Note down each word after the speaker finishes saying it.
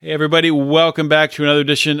Hey everybody, welcome back to another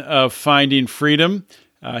edition of Finding Freedom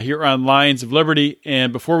here on Lions of Liberty.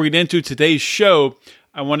 And before we get into today's show,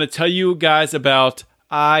 I want to tell you guys about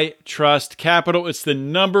I Trust Capital. It's the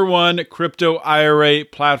number one crypto IRA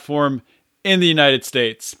platform in the United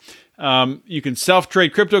States. You can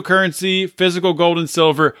self-trade cryptocurrency, physical gold and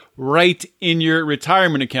silver right in your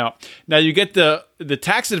retirement account. Now you get the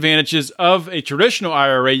tax advantages of a traditional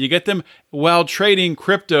IRA. You get them while trading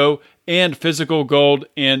crypto and physical gold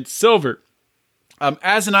and silver.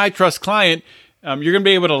 As an iTrust client, you're going to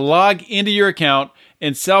be able to log into your account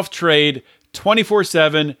and self-trade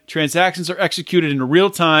 24/7. Transactions are executed in real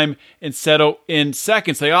time and settle in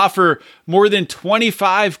seconds. They offer more than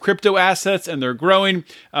 25 crypto assets and they're growing.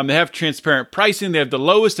 They have transparent pricing. They have the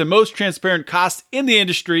lowest and most transparent costs in the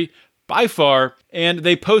industry by far. And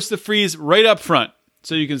they post the fees right up front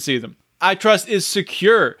so you can see them. iTrust is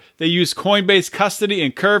secure. They use Coinbase custody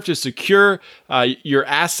and Curve to secure your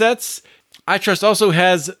assets. iTrust also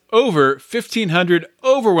has over 1,500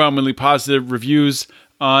 overwhelmingly positive reviews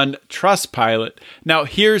on Trustpilot. Now,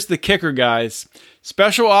 here's the kicker, guys.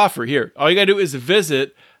 Special offer here. All you got to do is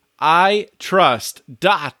visit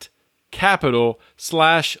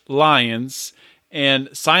itrust.capital/lions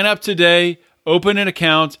and sign up today, open an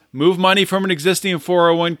account, move money from an existing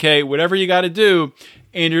 401k, whatever you got to do,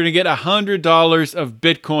 and you're going to get $100 of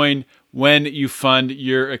Bitcoin when you fund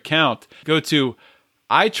your account. Go to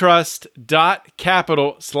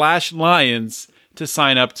itrust.capital/lions to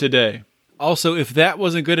sign up today. Also, if that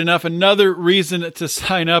wasn't good enough, another reason to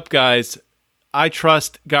sign up, guys,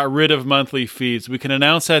 iTrust got rid of monthly fees. We can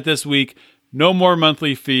announce that this week. No more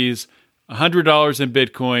monthly fees, $100 in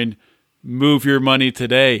Bitcoin. Move your money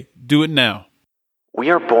today. Do it now. We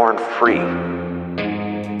are born free.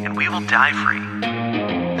 And we will die free.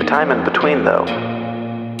 The time in between, though,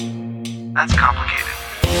 that's complicated.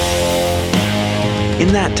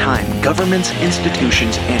 In that time, governments,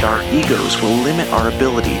 institutions, and our egos will limit our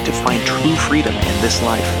ability to find true freedom in this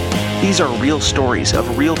life. These are real stories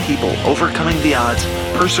of real people overcoming the odds,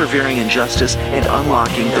 persevering in justice, and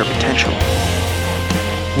unlocking their potential.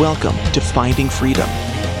 Welcome to Finding Freedom.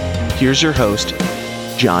 Here's your host,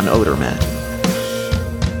 John Odermatt.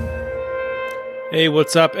 Hey,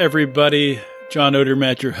 what's up, everybody? John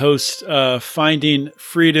Odermatt, your host, Finding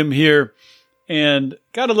Freedom here, and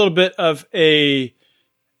got a little bit of a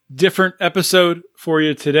different episode for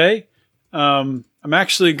you today. I'm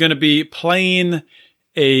actually going to be playing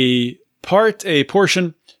a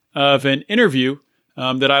portion of an interview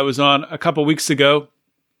that I was on a couple weeks ago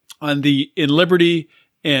on the In Liberty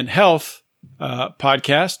and Health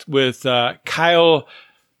podcast with Kyle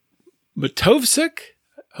Matovsik.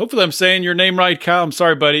 Hopefully I'm saying your name right, Kyle. I'm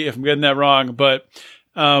sorry, buddy, if I'm getting that wrong. But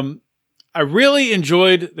I really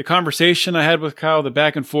enjoyed the conversation I had with Kyle, the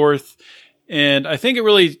back and forth. And I think it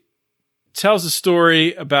really tells a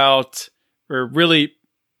story about, or really,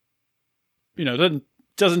 doesn't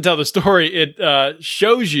tell the story. It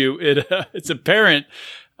shows you, it's apparent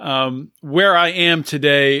where I am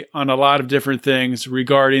today on a lot of different things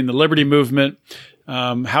regarding the liberty movement,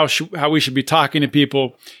 how we should be talking to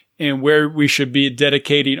people, and where we should be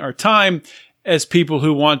dedicating our time as people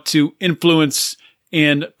who want to influence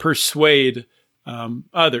and persuade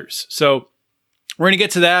others. So we're going to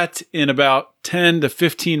get to that in about 10 to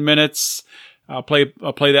 15 minutes. I'll play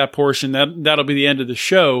that portion. That'll be the end of the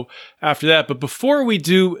show after that. But before we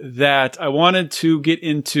do that, I wanted to get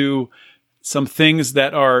into some things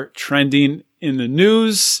that are trending in the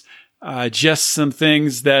news, just some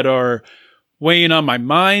things that are weighing on my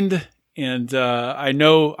mind. And I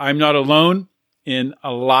know I'm not alone in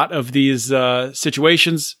a lot of these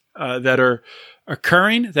situations that are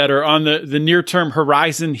occurring, that are on the near-term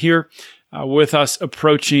horizon here with us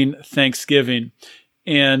approaching Thanksgiving.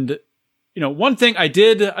 And, one thing I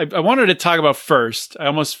wanted to talk about first, I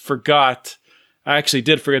almost forgot. I actually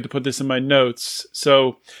did forget to put this in my notes.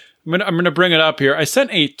 So I'm gonna bring it up here. I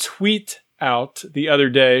sent a tweet out the other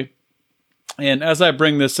day. And as I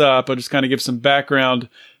bring this up, I'll just kind of give some background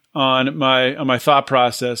on my thought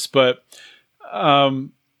process. But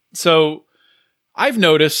so I've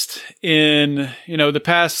noticed in the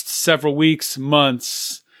past several weeks,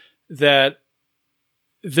 months, that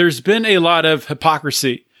there's been a lot of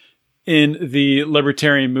hypocrisy in the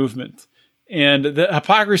libertarian movement. And the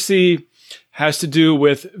hypocrisy has to do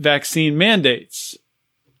with vaccine mandates.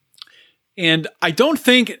 And I don't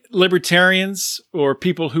think libertarians or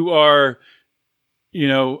people who are,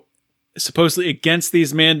 supposedly against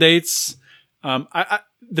these mandates,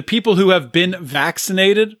 the people who have been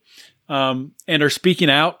vaccinated and are speaking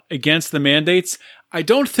out against the mandates, I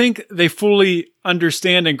don't think they fully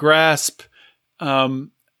understand and grasp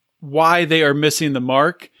why they are missing the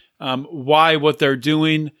mark why what they're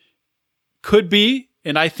doing could be,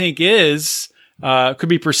 and I think could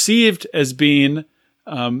be perceived as being,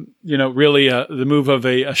 really the move of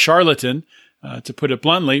a charlatan, to put it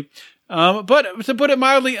bluntly, but to put it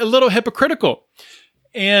mildly, a little hypocritical.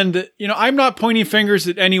 And, I'm not pointing fingers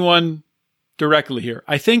at anyone directly here.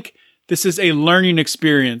 I think this is a learning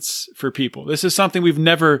experience for people. This is something we've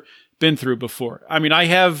never been through before. I mean, I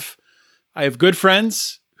have good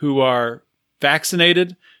friends who are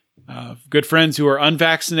vaccinated, good friends who are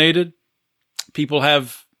unvaccinated. People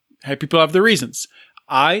have their reasons.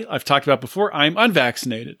 I've talked about before, I'm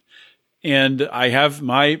unvaccinated, and I have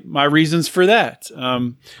my reasons for that.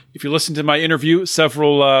 If you listen to my interview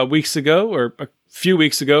several weeks ago, or a few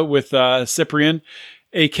weeks ago, with Cyprian,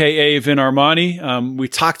 aka Vin Armani, we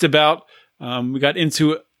talked about, we got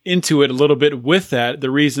into it a little bit with that.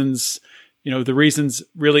 The reasons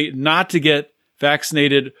really not to get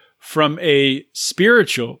vaccinated from a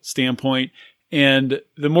spiritual standpoint. And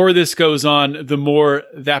the more this goes on, the more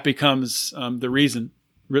that becomes the reason.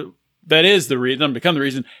 That is the reason. Doesn't become the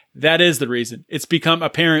reason. That is the reason. It's become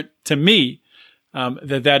apparent to me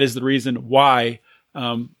that is the reason why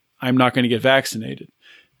I'm not going to get vaccinated.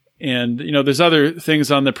 And, there's other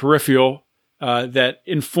things on the peripheral that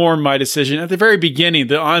inform my decision at the very beginning,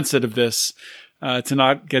 the onset of this, to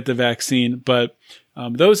not get the vaccine. But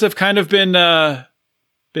those have kind of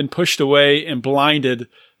been pushed away and blinded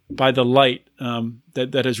by the light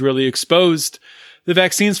that has really exposed the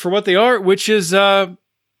vaccines for what they are, which is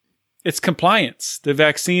it's compliance. The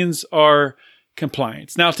vaccines are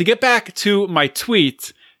compliance. Now, to get back to my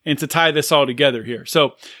tweet and to tie this all together here.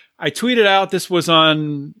 So I tweeted out, this was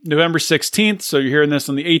on November 16th, so you're hearing this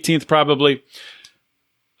on the 18th probably.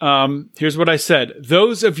 Here's what I said.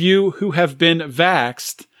 Those of you who have been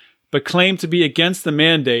vaxxed but claim to be against the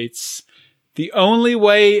mandates, the only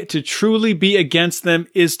way to truly be against them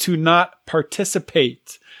is to not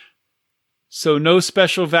participate. So no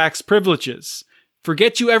special vax privileges.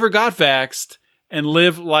 Forget you ever got vaxxed and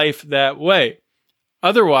live life that way.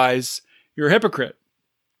 Otherwise, you're a hypocrite.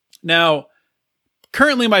 Now,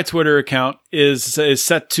 currently my Twitter account is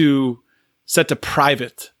set to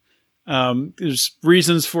private. There's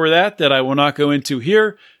reasons for that I will not go into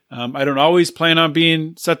here. I don't always plan on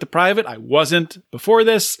being set to private. I wasn't before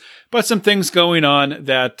this, but some things going on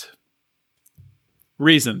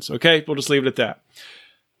reasons. Okay. We'll just leave it at that.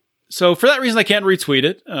 So for that reason, I can't retweet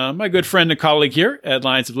it. My good friend and colleague here at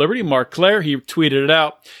Lions of Liberty, Mark Clare, he tweeted it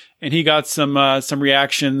out, and he got some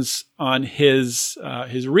reactions on his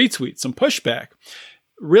retweet, some pushback.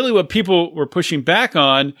 Really what people were pushing back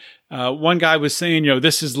on, one guy was saying,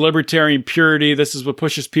 this is libertarian purity. This is what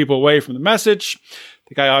pushes people away from the message.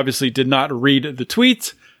 The guy obviously did not read the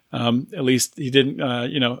tweet. At least he didn't,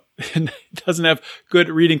 doesn't have good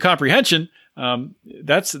reading comprehension.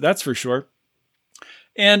 That's for sure.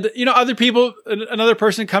 And, other people, another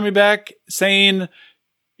person coming back saying,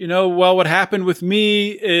 well, what happened with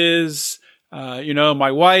me is,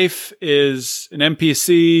 my wife is an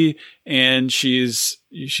NPC and she's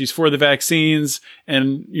for the vaccines.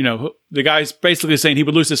 And, the guy's basically saying he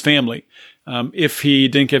would lose his family, if he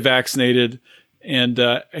didn't get vaccinated, and,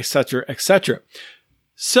 et cetera, et cetera.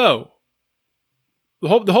 So the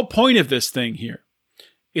whole point of this thing here,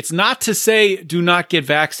 it's not to say do not get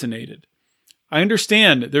vaccinated. I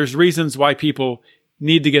understand there's reasons why people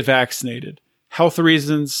need to get vaccinated. Health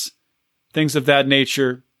reasons, things of that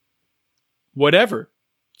nature, whatever.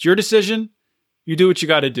 It's your decision. You do what you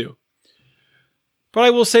got to do. But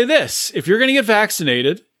I will say this, if you're going to get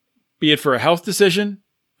vaccinated, be it for a health decision,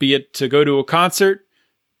 be it to go to a concert,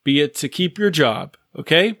 be it to keep your job,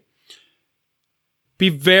 okay? Be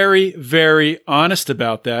very, very honest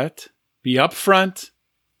about that. Be upfront.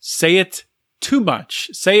 Say it too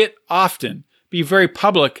much. Say it often. Be very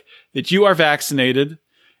public that you are vaccinated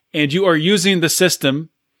and you are using the system,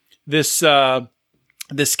 this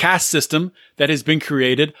caste system that has been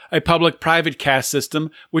created, a public-private caste system,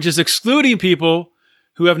 which is excluding people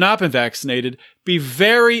who have not been vaccinated. Be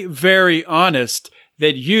very, very honest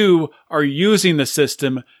that you are using the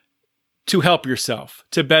system to help yourself,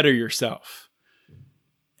 to better yourself.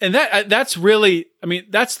 And that's really,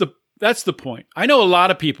 that's the point. I know a lot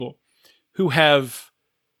of people who have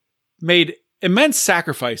made immense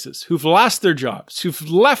sacrifices, who've lost their jobs, who've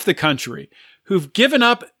left the country, who've given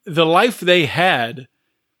up the life they had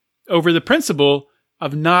over the principle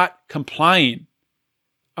of not complying,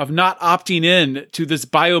 of not opting in to this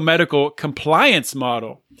biomedical compliance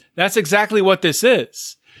model. That's exactly what this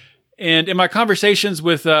is. And in my conversations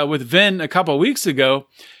with Vin a couple of weeks ago,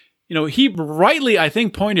 he rightly, I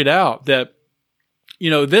think, pointed out that,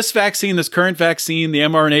 this vaccine, this current vaccine, the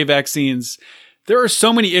mRNA vaccines, there are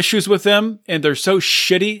so many issues with them, and they're so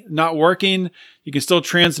shitty, not working. You can still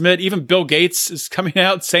transmit. Even Bill Gates is coming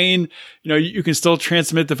out saying, you can still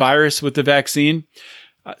transmit the virus with the vaccine.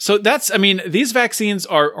 So these vaccines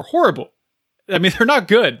are horrible. I mean, they're not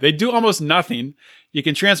good. They do almost nothing. You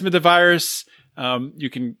can transmit the virus. You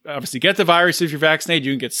can obviously get the virus if you're vaccinated.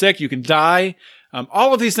 You can get sick. You can die.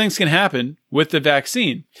 All of these things can happen with the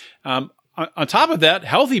vaccine. On top of that,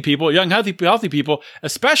 healthy people, young, healthy people,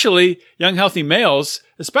 especially young, healthy males,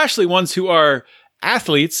 especially ones who are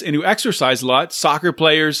athletes and who exercise a lot, soccer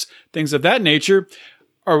players, things of that nature,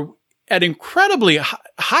 are at incredibly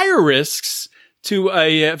higher risks to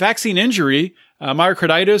a vaccine injury,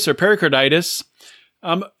 myocarditis or pericarditis,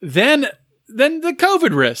 than the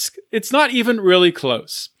COVID risk. It's not even really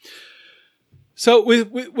close. So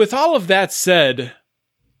with all of that said,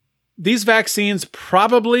 these vaccines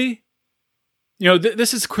probably,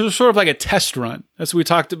 this is sort of like a test run. That's what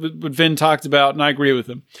Vin talked about, and I agree with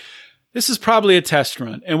him. This is probably a test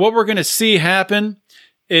run. And what we're going to see happen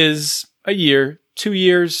is a year, 2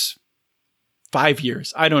 years, 5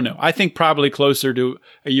 years. I don't know. I think probably closer to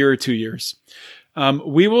a year or 2 years.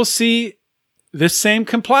 We will see this same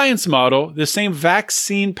compliance model, the same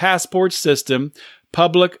vaccine passport system,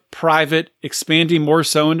 public, private, expanding more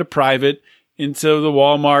so into private, into the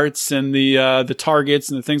Walmarts and the Targets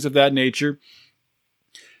and the things of that nature.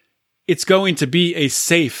 It's going to be a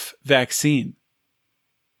safe vaccine.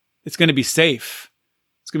 It's going to be safe.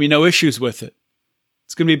 It's going to be no issues with it.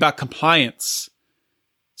 It's going to be about compliance.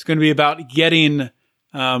 It's going to be about getting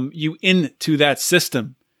you into that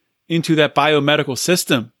system, into that biomedical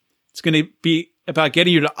system. It's going to be about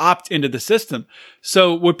getting you to opt into the system.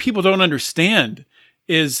 So what people don't understand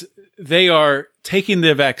is they are taking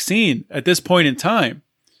the vaccine at this point in time,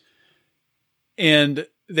 and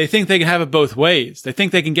they think they can have it both ways. They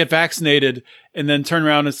think they can get vaccinated and then turn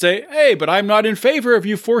around and say, hey, but I'm not in favor of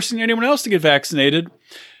you forcing anyone else to get vaccinated.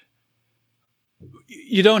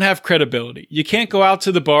 You don't have credibility. You can't go out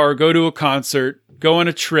to the bar, go to a concert, go on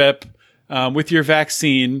a trip with your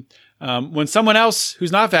vaccine when someone else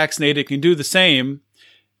who's not vaccinated can do the same,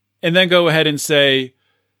 and then go ahead and say,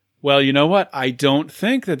 well, you know what? I don't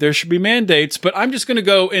think that there should be mandates, but I'm just going to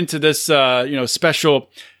go into this, special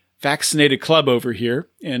vaccinated club over here.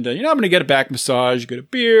 And, I'm going to get a back massage, get a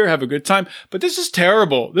beer, have a good time. But this is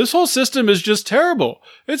terrible. This whole system is just terrible.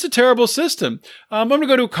 It's a terrible system. I'm going to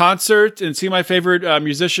go to a concert and see my favorite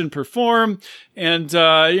musician perform. And,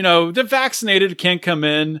 the vaccinated can't come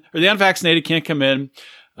in, or the unvaccinated can't come in.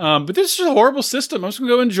 But this is a horrible system. I'm just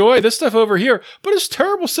going to go enjoy this stuff over here. But it's a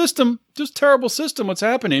terrible system. Just terrible system. What's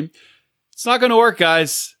happening? It's not going to work,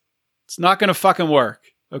 guys. It's not going to fucking work.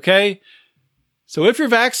 Okay? So if you're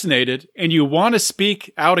vaccinated and you want to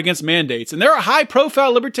speak out against mandates, and there are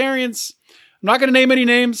high-profile libertarians, I'm not going to name any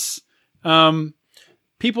names,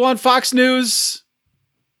 people on Fox News,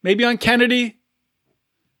 maybe on Kennedy,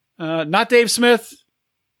 not Dave Smith,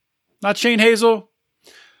 not Shane Hazel,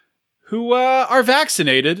 who are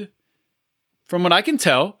vaccinated, from what I can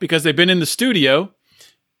tell, because they've been in the studio,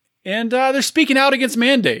 and they're speaking out against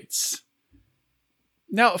mandates.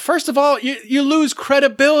 Now, first of all, you lose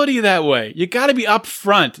credibility that way. You got to be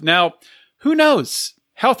upfront. Now, who knows?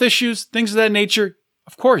 Health issues, things of that nature.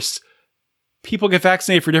 Of course, people get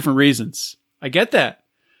vaccinated for different reasons. I get that.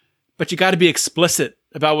 But you got to be explicit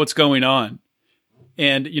about what's going on.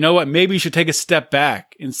 And you know what? Maybe you should take a step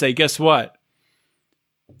back and say, guess what?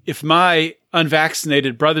 If my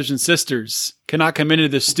unvaccinated brothers and sisters cannot come into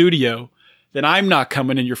this studio, then I'm not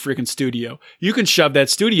coming in your freaking studio. You can shove that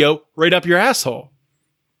studio right up your asshole.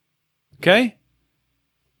 Okay?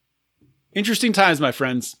 Interesting times, my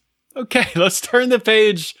friends. Okay, let's turn the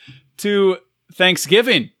page to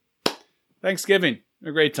Thanksgiving. Thanksgiving,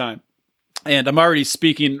 a great time. And I'm already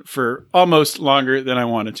speaking for almost longer than I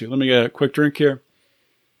wanted to. Let me get a quick drink here.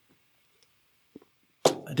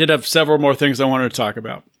 I did have several more things I wanted to talk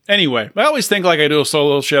about. Anyway, I always think like I do a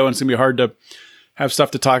solo show and it's going to be hard to have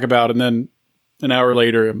stuff to talk about. And then an hour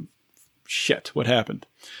later, shit, what happened?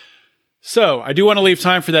 So I do want to leave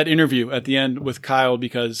time for that interview at the end with Kyle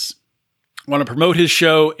because I want to promote his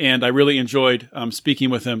show and I really enjoyed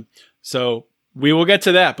speaking with him. So we will get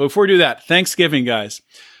to that. But before we do that, Thanksgiving, guys.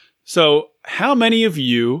 So how many of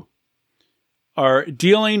you are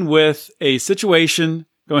dealing with a situation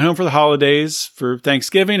going home for the holidays, for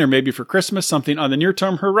Thanksgiving, or maybe for Christmas, something on the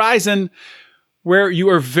near-term horizon where you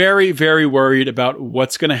are very, very worried about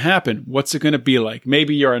what's going to happen? What's it going to be like?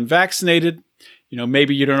 Maybe you're unvaccinated.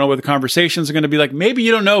 Maybe you don't know what the conversations are going to be like. Maybe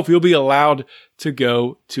you don't know if you'll be allowed to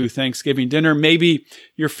go to Thanksgiving dinner. Maybe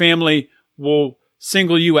your family will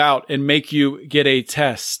single you out and make you get a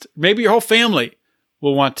test. Maybe your whole family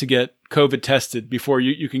will want to get COVID tested before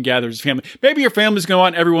you can gather as a family. Maybe your family's going to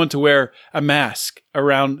want everyone to wear a mask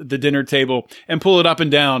around the dinner table and pull it up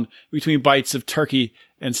and down between bites of turkey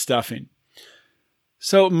and stuffing.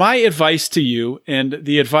 So my advice to you, and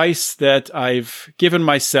the advice that I've given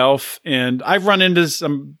myself, and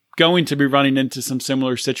I'm going to be running into some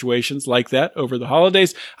similar situations like that over the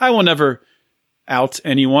holidays. I will never out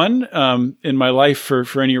anyone in my life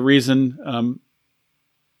for any reason.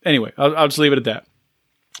 Anyway, I'll just leave it at that.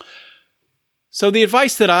 So the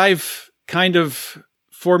advice that I've kind of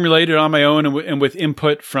formulated on my own and with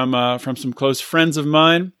input from some close friends of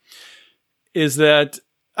mine is that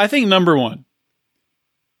I think, number one,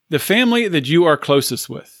 the family that you are closest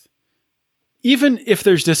with, even if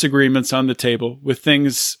there's disagreements on the table with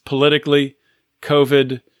things politically,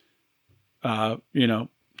 COVID,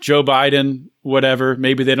 Joe Biden, whatever,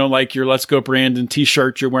 maybe they don't like your Let's Go Brandon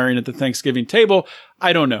t-shirt you're wearing at the Thanksgiving table.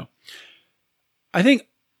 I don't know. I think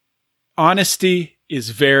honesty is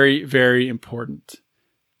very, very important.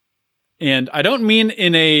 And I don't mean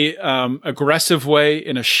in a aggressive way,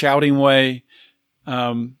 in a shouting way.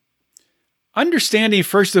 Understanding,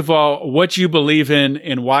 first of all, what you believe in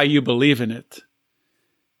and why you believe in it.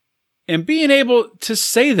 And being able to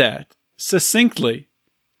say that succinctly,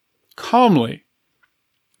 calmly,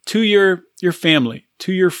 to your family,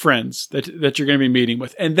 to your friends that you're going to be meeting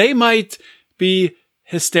with. And they might be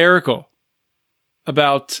hysterical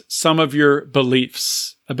about some of your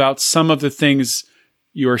beliefs, about some of the things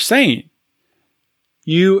you are saying.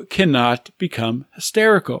 You cannot become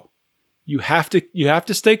hysterical. You have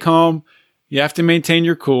to stay calm. You have to maintain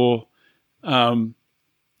your cool.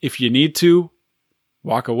 If you need to,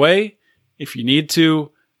 walk away. If you need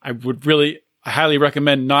to, I highly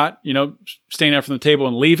recommend not, staying out from the table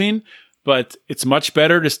and leaving, but it's much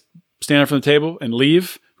better to stand out from the table and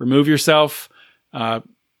leave, remove yourself.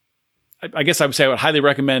 I guess I would say I would highly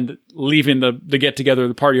recommend leaving the get together,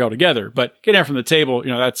 the party altogether, but getting out from the table,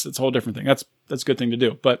 that's a whole different thing. That's a good thing to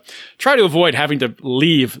do, but try to avoid having to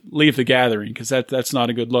leave the gathering, because that's not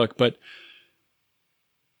a good look, but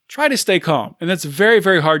try to stay calm. And that's very,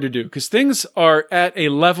 very hard to do because things are at a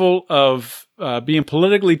level of being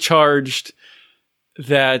politically charged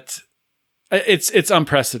that it's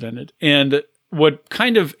unprecedented. And what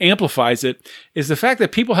kind of amplifies it is the fact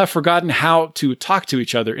that people have forgotten how to talk to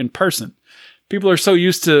each other in person. People are so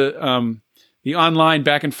used to the online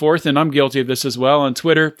back and forth, and I'm guilty of this as well on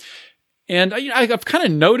Twitter. And I've kind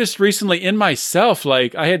of noticed recently in myself,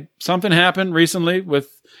 like I had something happen recently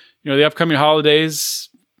with the upcoming holidays.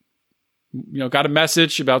 Got a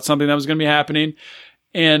message about something that was going to be happening.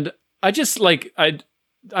 And I just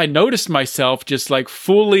I noticed myself just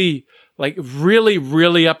fully, really,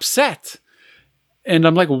 really upset. And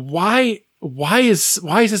I'm like, why is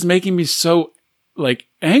this making me so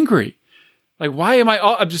angry? Why am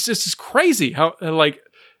I'm just, this is crazy how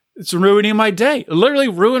it's ruining my day. It literally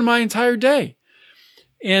ruined my entire day.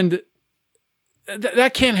 And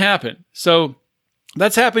that can't happen. So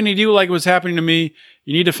that's happening to you like it was happening to me.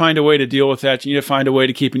 You need to find a way to deal with that. You need to find a way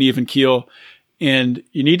to keep an even keel. And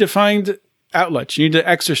you need to find outlets. You need to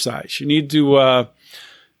exercise. You need to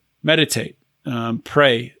meditate,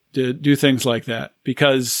 pray, to do things like that.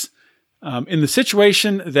 Because in the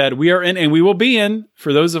situation that we are in, and we will be in,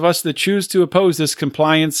 for those of us that choose to oppose this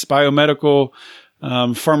compliance, biomedical,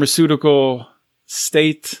 pharmaceutical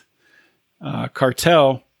state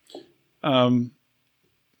cartel,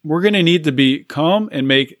 we're going to need to be calm and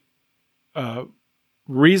make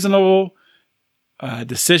reasonable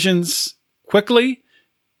decisions quickly,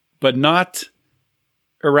 but not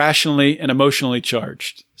irrationally and emotionally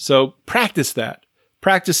charged. So practice that.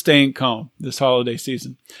 Practice staying calm this holiday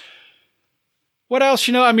season. What else?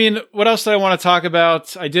 What else did I want to talk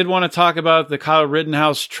about? I did want to talk about the Kyle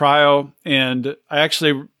Rittenhouse trial, and I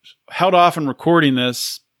actually held off on recording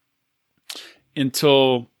this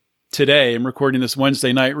until today. I'm recording this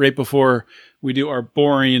Wednesday night, right before we do our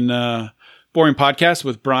boring podcast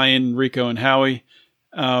with Brian, Rico, and Howie.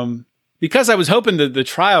 Because I was hoping that the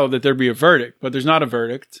trial that there'd be a verdict, but there's not a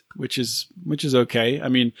verdict, which is okay.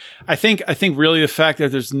 I think really the fact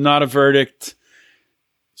that there's not a verdict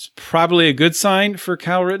is probably a good sign for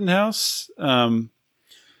Kyle Rittenhouse. I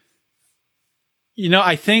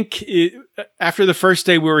think after the first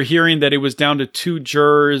day, we were hearing that it was down to 2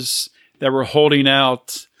 jurors that were holding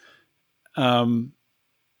out,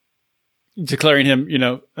 declaring him,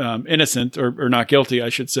 innocent or not guilty, I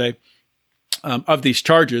should say, of these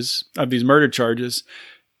charges, of these murder charges.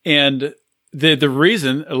 And the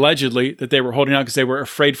reason, allegedly, that they were holding out because they were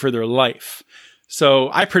afraid for their life. So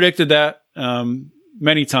I predicted that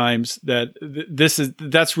many times that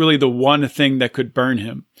that's really the one thing that could burn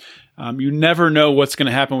him. You never know what's going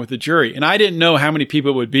to happen with the jury. And I didn't know how many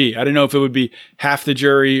people it would be. I didn't know if it would be half the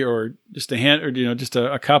jury or just a hand, or, just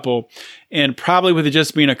a couple. And probably with it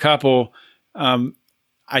just being a couple,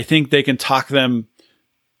 I think they can talk them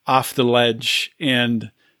off the ledge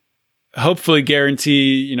and hopefully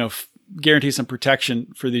guarantee some protection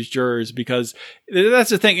for these jurors, because that's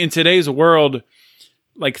the thing in today's world,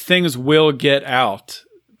 like things will get out.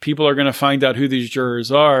 People are going to find out who these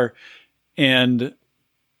jurors are, and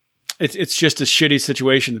it's just a shitty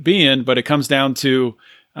situation to be in. But it comes down to,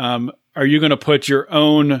 are you going to put your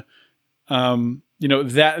own,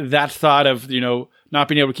 that thought of, not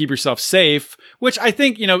being able to keep yourself safe, which I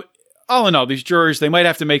think, all in all, these jurors, they might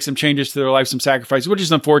have to make some changes to their life, some sacrifices, which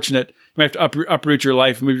is unfortunate. You might have to uproot your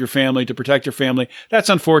life, move your family to protect your family. That's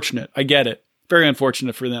unfortunate. I get it. Very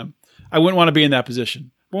unfortunate for them. I wouldn't want to be in that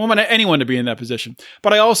position. I wouldn't want anyone to be in that position.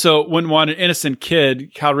 But I also wouldn't want an innocent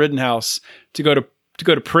kid, Kyle Rittenhouse, to go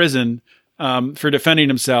to prison for defending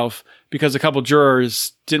himself because a couple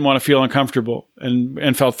jurors didn't want to feel uncomfortable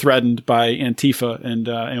and felt threatened by Antifa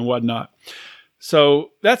and whatnot.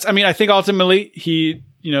 So I think ultimately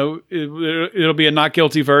it'll be a not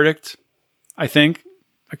guilty verdict. I think.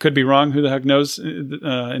 I could be wrong. Who the heck knows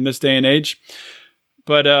in this day and age?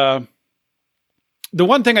 But the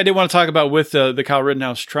one thing I did want to talk about with the Kyle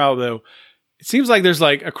Rittenhouse trial, though, it seems like there's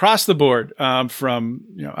like across the board from,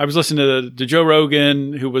 I was listening to Joe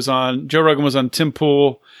Rogan, Joe Rogan was on Tim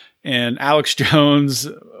Pool and Alex Jones,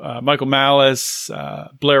 Michael Malice,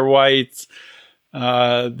 Blair White,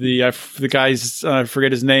 the guy's, I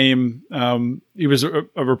forget his name. He was a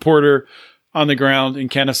reporter on the ground in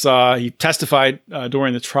Kennesaw. He testified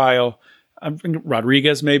during the trial.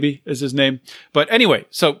 Rodriguez maybe is his name. But anyway,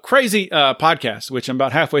 so crazy podcast, which I'm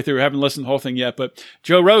about halfway through. I haven't listened to the whole thing yet. But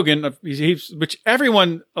Joe Rogan, which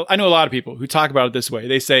everyone, I know a lot of people who talk about it this way.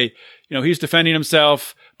 They say, he's defending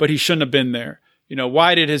himself, but he shouldn't have been there.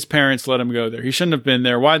 Why did his parents let him go there? He shouldn't have been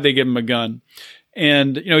there. Why did they give him a gun?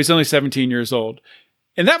 And, he's only 17 years old.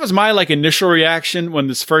 And that was my initial reaction when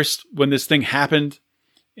this thing happened.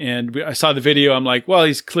 And I saw the video. I'm like, well,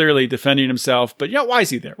 he's clearly defending himself, but why is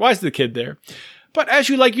he there? Why is the kid there? But as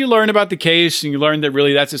you learn about the case, and you learn that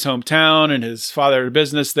really that's his hometown, and his father had a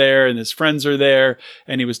business there, and his friends are there,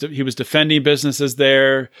 and he was defending businesses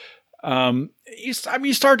there. You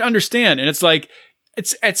start to understand, and it's like,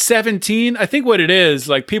 it's at 17. I think what it is,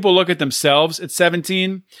 people look at themselves at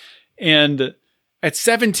 17, and at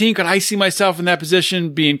 17, could I see myself in that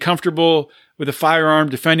position, being comfortable with a firearm,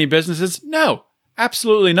 defending businesses? No.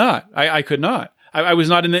 Absolutely not. I could not. I was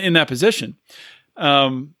not in that position.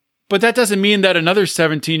 But that doesn't mean that another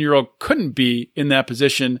 17-year-old couldn't be in that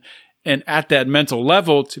position and at that mental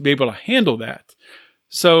level to be able to handle that.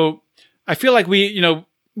 So I feel like we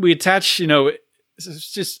attach,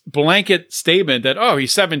 it's just blanket statement that, oh,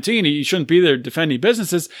 he's 17, he shouldn't be there defending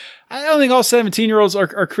businesses. I don't think all 17-year-olds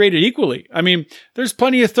are created equally. I mean, there's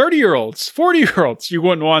plenty of 30-year-olds, 40-year-olds you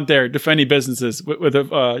wouldn't want there defending businesses with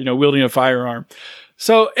wielding a firearm.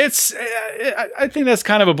 So I think that's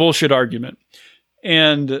kind of a bullshit argument.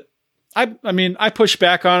 And I push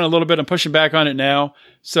back on it a little bit. I'm pushing back on it now.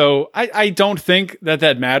 So I don't think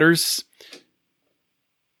that matters.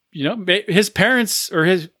 His parents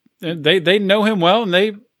they know him well, and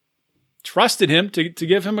they trusted him to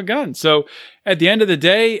give him a gun. So at the end of the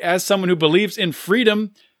day, as someone who believes in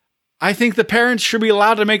freedom, I think the parents should be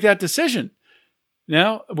allowed to make that decision.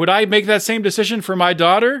 Now, would I make that same decision for my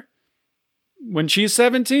daughter when she's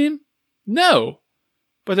 17? No.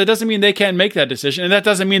 But that doesn't mean they can't make that decision. And that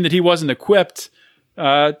doesn't mean that he wasn't equipped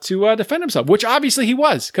to defend himself, which obviously he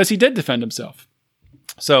was, because he did defend himself.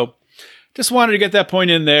 So just wanted to get that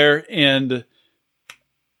point in there. And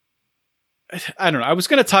I don't know. I was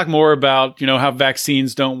going to talk more about, how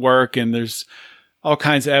vaccines don't work, and there's all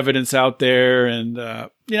kinds of evidence out there. And,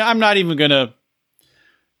 I'm not even going to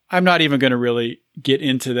really get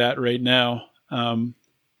into that right now. One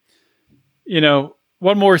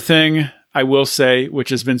more thing I will say, which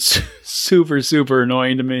has been super, super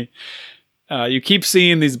annoying to me. You keep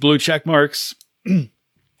seeing these blue check marks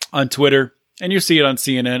on Twitter, and you see it on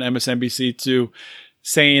CNN, MSNBC too,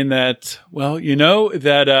 saying that,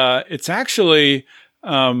 that it's actually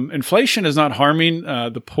inflation is not harming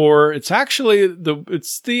the poor. It's actually the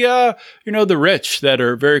rich that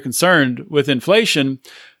are very concerned with inflation.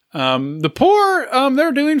 The poor,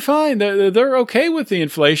 they're doing fine. They're okay with the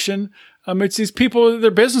inflation. It's these people,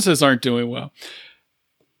 their businesses aren't doing well.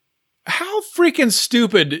 How freaking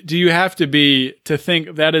stupid do you have to be to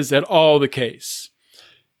think that is at all the case?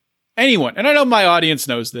 Anyone, and I know my audience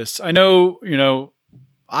knows this. I know,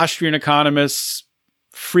 Austrian economists,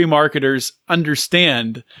 free marketers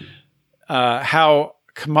understand how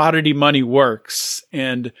commodity money works.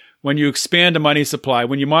 And when you expand a money supply,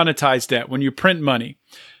 when you monetize debt, when you print money,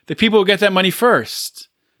 the people who get that money first,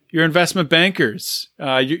 your investment bankers,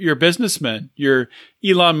 your businessmen, your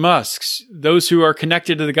Elon Musks, those who are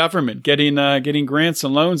connected to the government, getting grants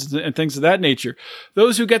and loans and things of that nature,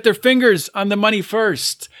 those who get their fingers on the money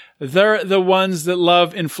first, they're the ones that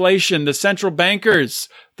love inflation. The central bankers,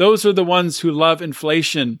 those are the ones who love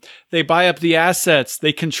inflation. They buy up the assets.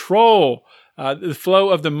 They control the flow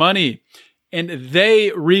of the money, and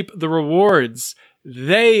they reap the rewards.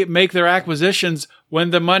 They make their acquisitions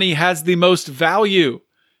when the money has the most value,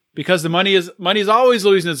 because the money is always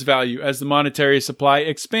losing its value as the monetary supply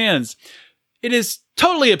expands. It is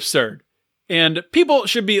totally absurd, and people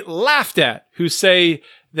should be laughed at who say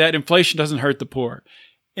that inflation doesn't hurt the poor.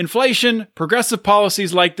 Inflation, progressive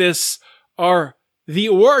policies like this are the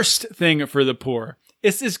worst thing for the poor.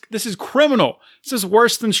 This is criminal. This is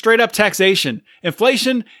worse than straight up taxation.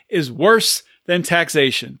 Inflation is worse than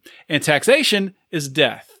taxation. And taxation is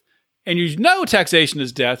death. And you know taxation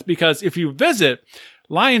is death because if you visit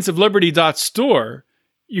lionsofliberty.store,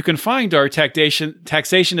 you can find our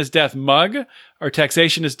Taxation is Death mug, our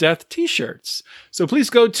Taxation is Death t-shirts. So please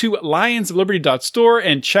go to lionsofliberty.store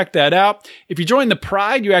and check that out. If you join the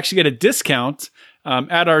Pride, you actually get a discount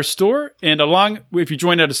at our store. And if you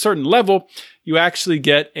join at a certain level, you actually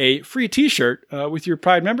get a free t-shirt with your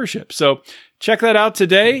Pride membership. So check that out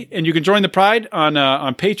today. And you can join the Pride on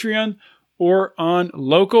Patreon or on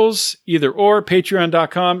Locals, either or,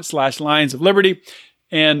 patreon.com/Lions of Liberty.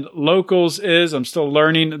 And Locals is, I'm still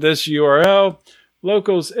learning this URL.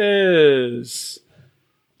 Locals is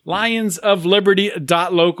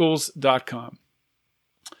lionsofliberty.locals.com.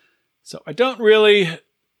 So I don't really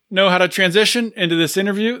know how to transition into this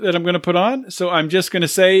interview that I'm going to put on. So I'm just going to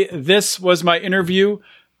say this was my interview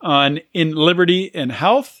on In Liberty and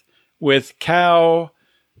Health with Cal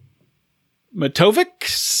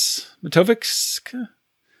Matovics.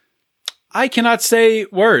 I cannot say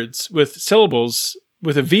words with syllables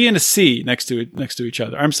with a V and a C next to each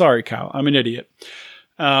other. I'm sorry, Cal. I'm an idiot.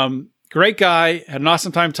 Great guy. Had an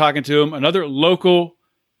awesome time talking to him. Another local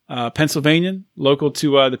Pennsylvanian, local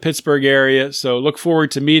to the Pittsburgh area. So look forward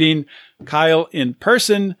to meeting Kyle in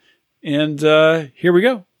person. And here we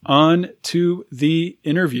go. On to the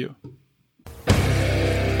interview.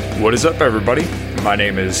 What is up, everybody? My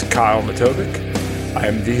name is Kyle Matovic. I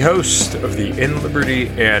am the host of the In Liberty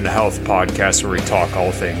and Health podcast, where we talk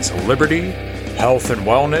all things liberty, health and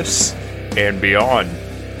wellness, and beyond.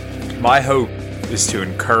 My hope is to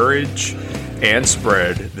encourage and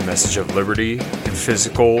spread the message of liberty and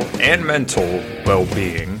physical and mental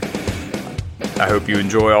well-being. I hope you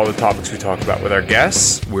enjoy all the topics we talk about with our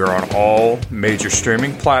guests. We're on all major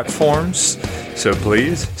streaming platforms, so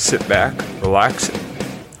please sit back, relax,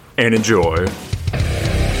 and enjoy.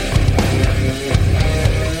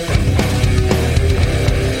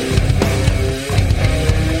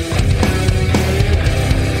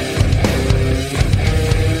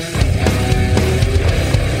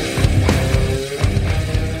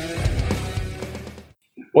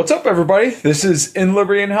 What's up, everybody? This is In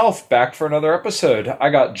Liberty and Health, back for another episode. I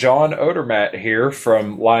got John Odermatt here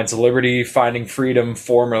from Lions of Liberty, Finding Freedom,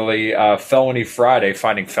 formerly Felony Friday,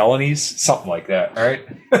 Finding Felonies, something like that, right?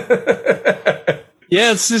 Yeah,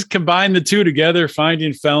 let's just combine the two together,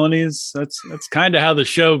 Finding Felonies. That's kind of how the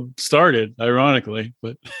show started, ironically.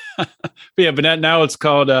 But but now it's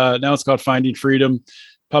called Finding Freedom,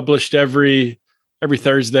 published every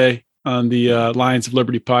Thursday on the Lions of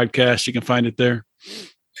Liberty podcast. You can find it there.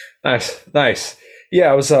 Nice.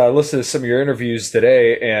 Yeah, I was listening to some of your interviews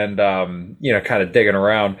today and, kind of digging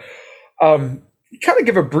around. Kind of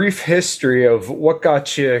give a brief history of what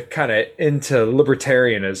got you kind of into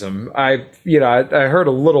libertarianism. I heard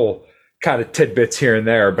a little kind of tidbits here and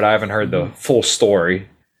there, but I haven't heard the full story.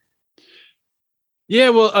 Yeah,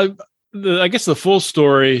 well, I guess the full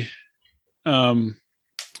story,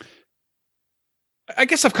 I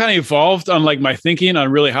guess I've kind of evolved on like my thinking on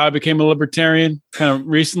really how I became a libertarian kind of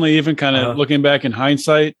recently, even kind of looking back in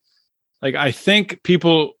hindsight. Like, I think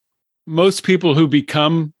most people who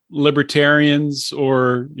become libertarians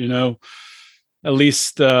or, at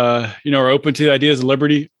least, are open to the ideas of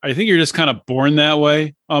liberty, I think you're just kind of born that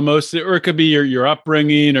way almost, or it could be your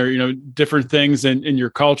upbringing or, different things in your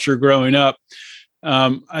culture growing up.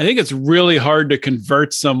 I think it's really hard to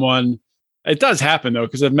convert someone. It does happen though,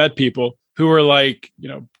 because I've met people who are like,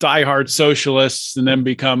 diehard socialists and then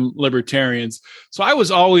become libertarians. So I was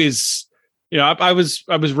always, I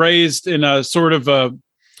was raised in a sort of an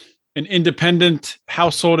independent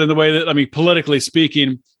household in the way that, politically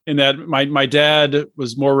speaking, in that my dad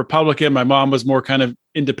was more Republican. My mom was more kind of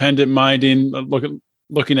independent minding,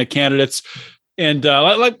 looking at candidates. And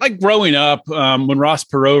like growing up, when Ross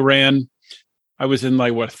Perot ran, I was in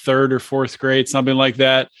like third or fourth grade, something like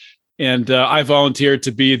that. And I volunteered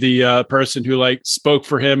to be the person who like spoke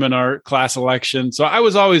for him in our class election. So I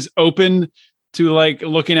was always open to like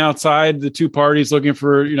looking outside the two parties, looking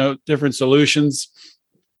for, different solutions.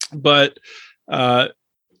 But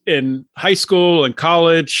in high school and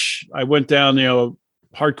college, I went down,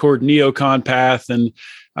 hardcore neocon path, and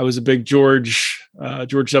I was a big George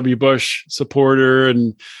W. Bush supporter.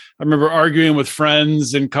 And I remember arguing with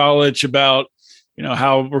friends in college about,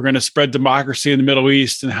 how we're going to spread democracy in the Middle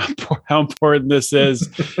East and how important this is.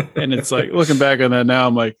 And it's like, looking back on that now,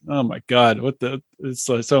 I'm like, oh my God, it's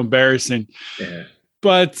so embarrassing. Yeah.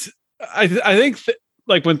 But I think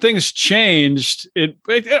like when things changed, it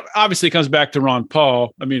obviously comes back to Ron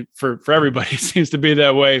Paul. I mean, for everybody, it seems to be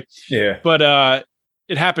that way. Yeah. But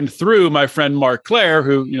it happened through my friend Mark Claire,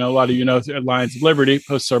 who, a lot of at Lions of Liberty,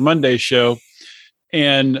 posts our Monday show.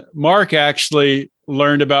 And Mark actually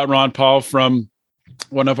learned about Ron Paul from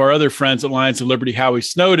one of our other friends at Lions of Liberty, Howie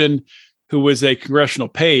Snowden, who was a congressional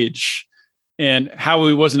page. And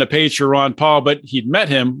Howie wasn't a page for Ron Paul, but he'd met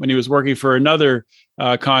him when he was working for another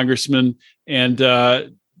congressman, and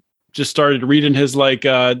just started reading his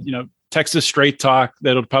Texas Straight Talk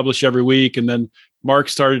that'll publish every week. And then Mark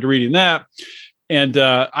started reading that. And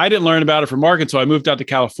I didn't learn about it from Mark until I moved out to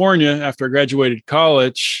California after I graduated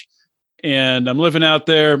college. And I'm living out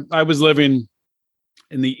there. I was living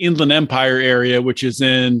in the Inland Empire area, which is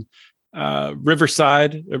in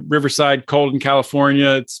Riverside, Colton, California.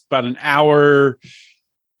 It's about an hour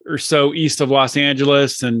or so east of Los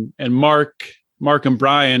Angeles. And Mark and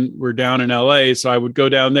Brian were down in LA. So I would go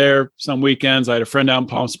down there some weekends. I had a friend out in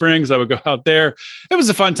Palm Springs. I would go out there. It was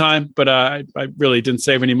a fun time, but I really didn't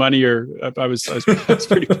save any money, or I was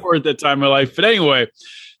pretty poor at that time in my life. But anyway,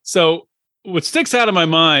 so what sticks out of my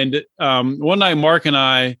mind, one night, Mark and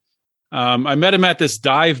I met him at this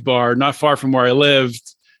dive bar not far from where I lived.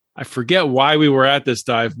 I forget why we were at this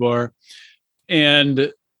dive bar.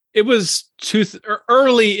 And it was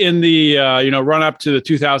early in the, run up to the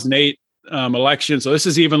 2008 election. So this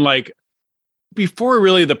is even like before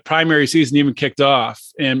really the primary season even kicked off.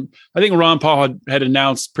 And I think Ron Paul had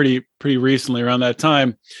announced pretty recently around that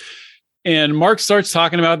time. And Mark starts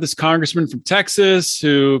talking about this congressman from Texas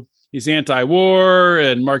who he's anti-war.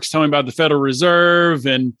 And Mark's telling me about the Federal Reserve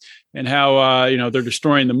and how, they're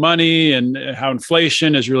destroying the money, and how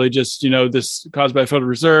inflation is really just, this caused by the Federal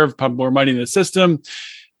Reserve, pump more money in the system.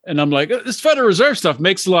 And I'm like, this Federal Reserve stuff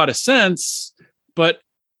makes a lot of sense, but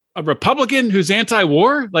a Republican who's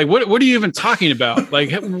anti-war, like what are you even talking about?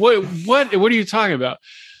 Like what are you talking about?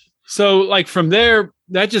 So like from there,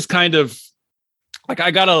 that just kind of like,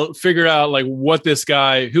 I got to figure out like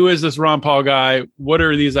who is this Ron Paul guy? What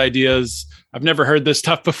are these ideas? I've never heard this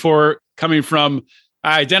stuff before I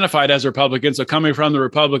identified as a Republican, so coming from the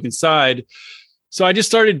Republican side. So I just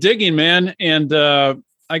started digging, man. And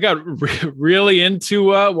I got really into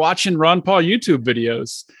watching Ron Paul YouTube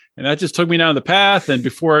videos. And that just took me down the path. And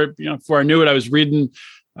before I knew it, I was reading,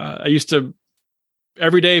 I used to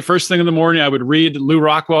every day, first thing in the morning, I would read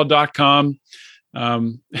LouRockwell.com.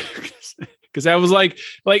 Because that was like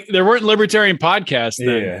there weren't libertarian podcasts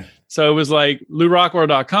then. Yeah. So it was like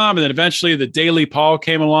LouRockwell.com. And then eventually the Daily Paul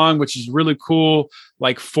came along, which is really cool,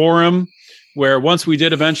 like forum, where once we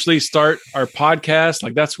did eventually start our podcast,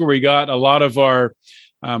 like that's where we got a lot of our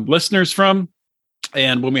listeners from.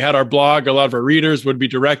 And when we had our blog, a lot of our readers would be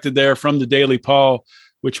directed there from the Daily Paul,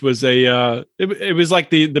 which was it was like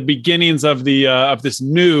the beginnings of of this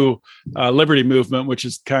new liberty movement, which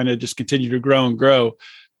has kind of just continued to grow and grow.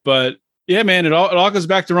 But yeah, man, it all goes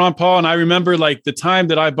back to Ron Paul. And I remember like the time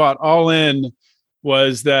that I bought all in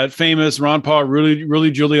was that famous Ron Paul, Rudy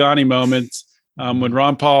Giuliani moment when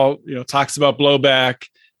Ron Paul, talks about blowback.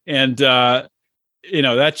 And,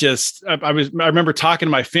 that just, I remember talking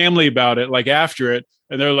to my family about it, like after it,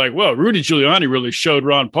 and they're like, well, Rudy Giuliani really showed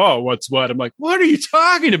Ron Paul what's what. I'm like, what are you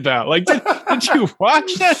talking about? Like, did you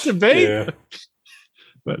watch that debate? Yeah.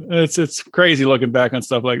 But it's crazy looking back on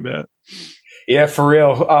stuff like that. Yeah, for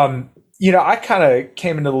real. I kind of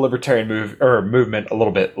came into the libertarian movement a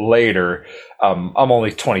little bit later. I'm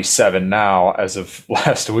only 27 now as of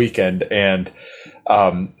last weekend, and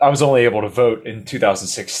I was only able to vote in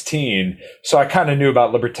 2016. So I kind of knew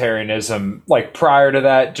about libertarianism like prior to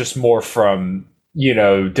that, just more from,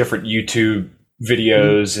 different YouTube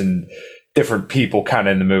videos and different people kind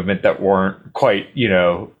of in the movement that weren't quite,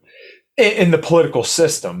 in the political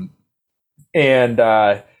system. And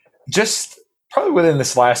just probably within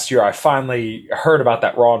this last year, I finally heard about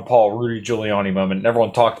that Ron Paul, Rudy Giuliani moment, and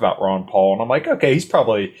everyone talked about Ron Paul. And I'm like, okay, he's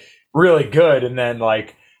probably really good. And then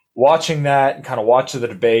like watching that and kind of watching the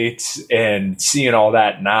debates and seeing all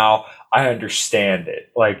that now, I understand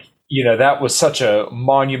it. Like, that was such a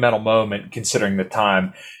monumental moment considering the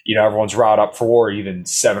time, everyone's riled up for war even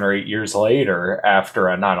 7 or 8 years later after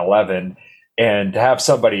a 9/11. And to have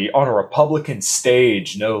somebody on a Republican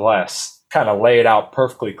stage, no less, kind of lay it out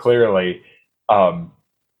perfectly clearly,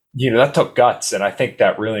 that took guts. And I think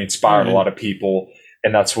that really inspired a lot of people.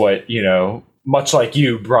 And that's what, much like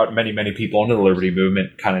you, brought many, many people into the liberty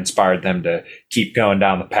movement, kind of inspired them to keep going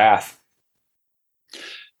down the path.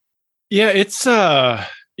 Yeah, it's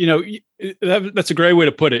that's a great way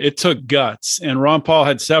to put it. It took guts, and Ron Paul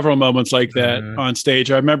had several moments like that on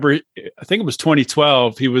stage. I remember, I think it was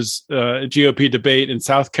 2012. He was a GOP debate in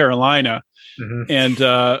South Carolina, and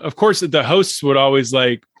of course, the hosts would always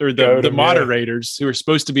or the moderators who were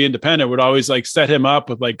supposed to be independent would always set him up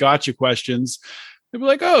with gotcha questions. They'd be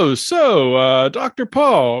like, "Oh, so Dr.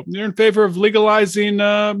 Paul, you're in favor of legalizing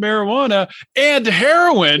marijuana and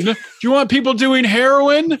heroin? Do you want people doing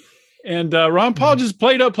heroin?" And Ron Paul just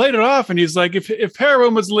played it off, and he's like, "If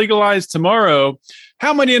heroin was legalized tomorrow,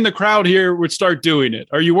 how many in the crowd here would start doing it?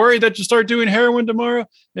 Are you worried that you start doing heroin tomorrow?"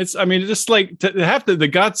 Just to have the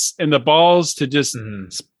guts and the balls to just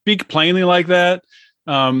speak plainly like that.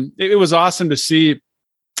 It was awesome to see,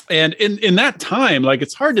 and in that time,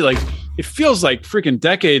 it's hard to it feels like freaking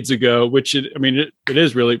decades ago, which it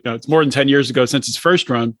is really. It's more than 10 years ago since its first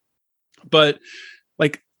run, but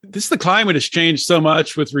the climate has changed so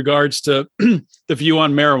much with regards to the view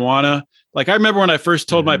on marijuana. I remember when I first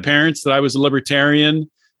told my parents that I was a libertarian,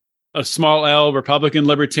 a small L Republican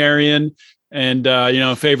libertarian, and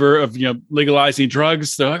in favor of legalizing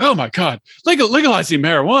drugs. They're like, "Oh my God, legalizing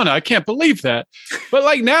marijuana! I can't believe that." But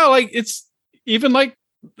now, it's even my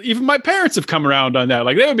parents have come around on that.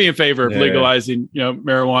 They would be in favor of legalizing,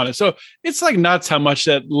 marijuana. So it's nuts how much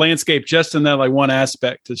that landscape just in that one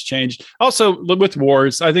aspect has changed. Also with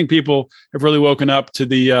wars, I think people have really woken up to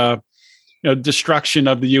the, destruction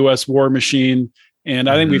of the U.S. war machine. And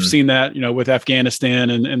I think we've seen that, with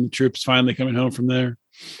Afghanistan and the troops finally coming home from there.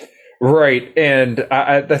 Right. And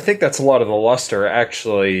I think that's a lot of the luster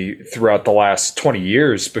actually throughout the last 20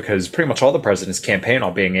 years, because pretty much all the presidents campaign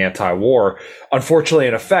on being anti-war. Unfortunately,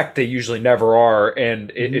 in effect, they usually never are.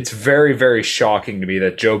 And it's very, very shocking to me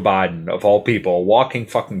that Joe Biden, of all people, a walking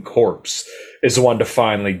fucking corpse, is the one to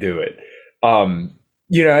finally do it.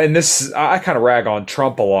 And this, I kind of rag on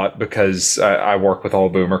Trump a lot because I work with all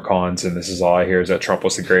boomer cons, and this is all I hear is that Trump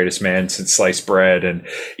was the greatest man since sliced bread. And,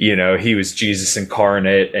 he was Jesus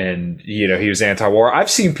incarnate, and, he was anti-war.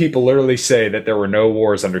 I've seen people literally say that there were no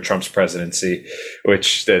wars under Trump's presidency,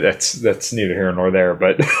 which that's neither here nor there.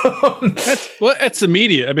 But that's the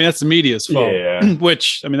media. That's the media's fault,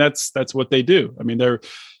 which, that's what they do.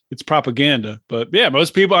 It's propaganda. But yeah,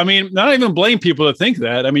 most people, not even blame people to think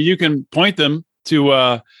that. You can point them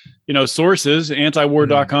to sources,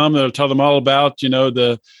 antiwar.com, that'll tell them all about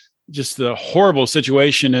the horrible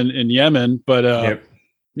situation in Yemen. But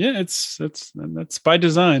that's by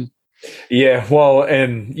design. Yeah, well,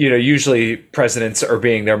 and usually presidents are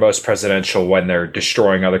being their most presidential when they're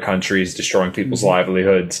destroying other countries, destroying people's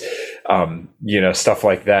livelihoods, stuff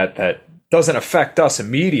like that doesn't affect us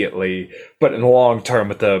immediately, but in the long term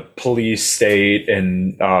with the police state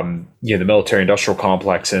and the military industrial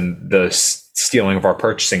complex and the stealing of our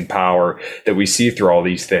purchasing power that we see through all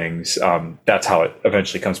these things, that's how it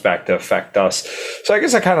eventually comes back to affect us. So I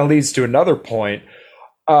guess that kind of leads to another point.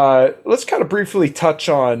 Let's kind of briefly touch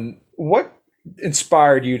on what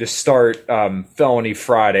inspired you to start Felony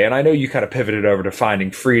Friday. And I know you kind of pivoted over to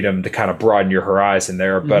Finding Freedom to kind of broaden your horizon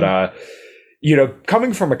there, but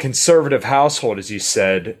coming from a conservative household, as you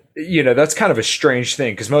said, that's kind of a strange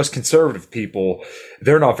thing because most conservative people,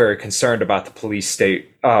 they're not very concerned about the police state.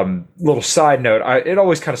 Little side note, it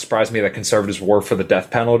always kind of surprised me that conservatives were for the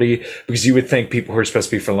death penalty, because you would think people who are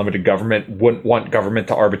supposed to be for limited government wouldn't want government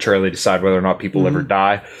to arbitrarily decide whether or not people live or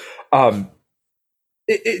die.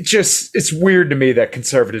 It's weird to me that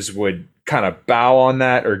conservatives would kind of bow on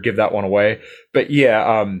that or give that one away. But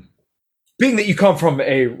yeah, being that you come from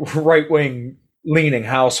a right-wing leaning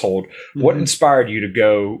household, what inspired you to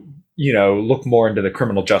go, look more into the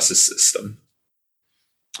criminal justice system?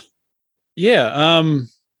 Yeah.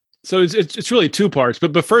 So it's really two parts,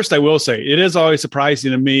 but first I will say it is always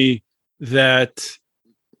surprising to me that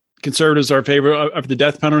conservatives are in favor of the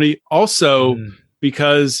death penalty. Also,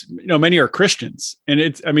 because many are Christians, and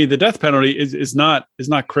the death penalty is not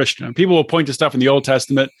Christian. People will point to stuff in the Old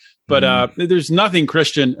Testament, but there's nothing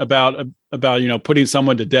Christian about putting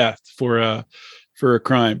someone to death for a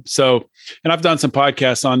crime. So, and I've done some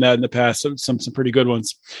podcasts on that in the past, some pretty good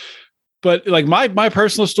ones. But like my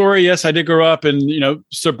personal story, yes, I did grow up in,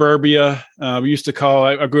 suburbia. We used to call,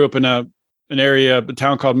 I grew up in an area, a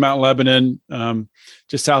town called Mount Lebanon,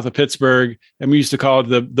 just south of Pittsburgh. And we used to call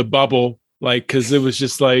it the bubble, like, cause it was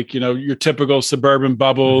just like, your typical suburban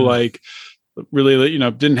bubble, like really,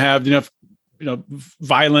 didn't have enough,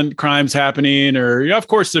 violent crimes happening, or, of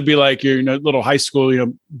course there'd be like your, little high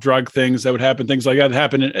school, drug things that would happen, things like that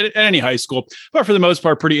happen at any high school, but for the most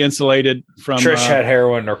part, pretty insulated from. Trish had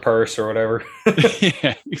heroin in her purse or whatever.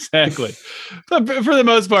 Yeah, exactly. But for the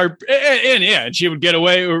most part, and she would get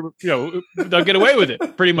away, or, they'll get away with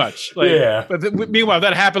it pretty much. Like, yeah. But meanwhile,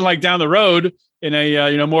 that happened like down the road in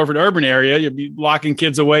a, more of an urban area. You'd be locking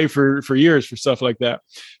kids away for years for stuff like that.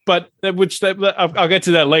 But I'll get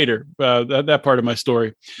to that later, that part of my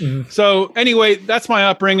story. Mm-hmm. So anyway, that's my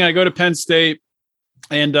upbringing. I go to Penn State,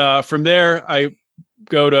 and from there I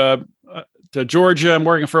go to Georgia. I'm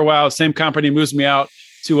working for a while. Same company moves me out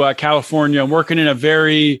to California. I'm working in a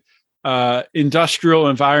very industrial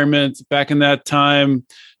environment. Back in that time,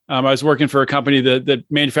 I was working for a company that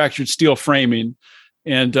manufactured steel framing.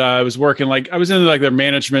 And I was working I was in their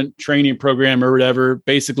management training program or whatever.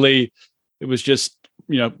 Basically, it was just,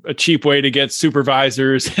 a cheap way to get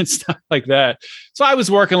supervisors and stuff like that. So I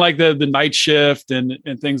was working like the night shift and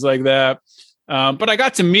things like that. But I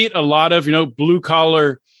got to meet a lot of, blue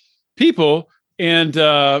collar people. And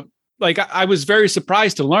I was very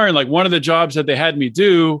surprised to learn, like, one of the jobs that they had me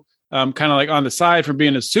do, kind of like on the side from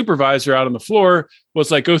being a supervisor out on the floor, was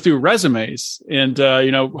like go through resumes and,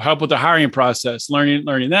 help with the hiring process,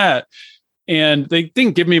 learning that. And they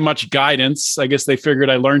didn't give me much guidance. I guess they figured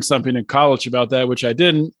I learned something in college about that, which I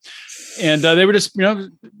didn't. And they would just,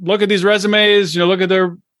 look at these resumes, look at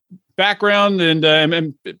their background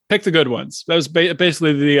and pick the good ones. That was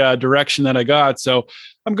basically the direction that I got. So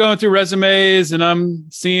I'm going through resumes and I'm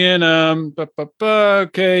seeing, felony,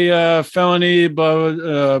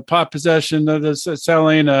 pot possession,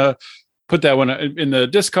 selling, put that one in the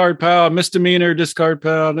discard pile, misdemeanor discard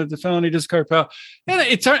pile, the felony discard pile. And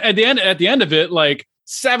it turned at the end of it, like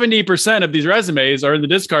 70% of these resumes are in the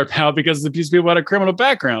discard pile because these people had a criminal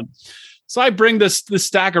background. So I bring this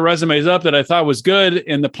stack of resumes up that I thought was good,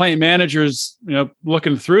 and the plant manager's,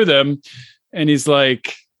 looking through them, and he's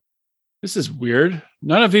like, "This is weird.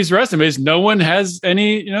 None of these resumes, no one has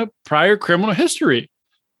any, prior criminal history.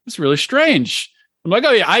 It's really strange." I'm like,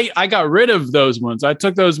 "Oh yeah, I got rid of those ones. I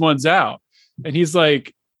took those ones out." And he's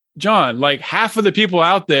like, "John, like half of the people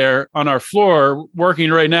out there on our floor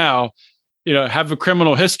working right now, have a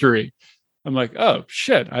criminal history." I'm like, "Oh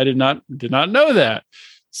shit, I did not know that."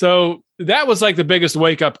 So that was like the biggest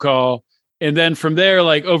wake up call. And then from there,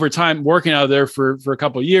 like over time, working out there for a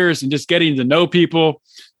couple of years and just getting to know people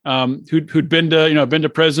who'd been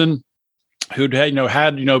to prison, who'd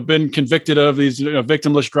had been convicted of these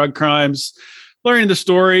victimless drug crimes, learning the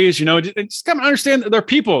stories, just come and understand that they're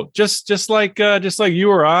people, just like you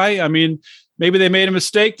or I. I mean, maybe they made a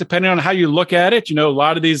mistake depending on how you look at it. A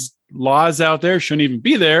lot of these laws out there shouldn't even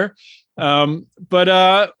be there.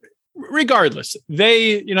 But regardless,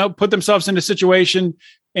 they, put themselves in a situation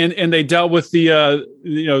and they dealt with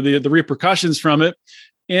the repercussions from it,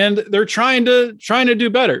 and they're trying to do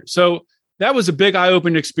better. So that was a big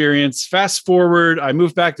eye-opening experience. Fast forward, I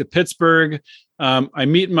moved back to Pittsburgh. I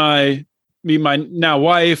meet my now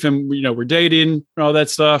wife, and we're dating and all that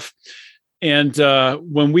stuff. And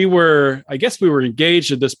when we were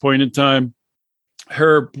engaged at this point in time,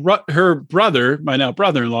 her brother, my now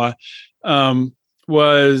brother-in-law,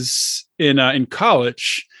 was in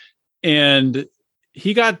college, and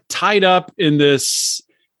he got tied up in this.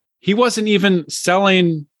 He wasn't even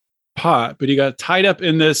selling pot, but he got tied up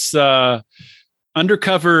in this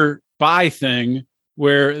undercover buy thing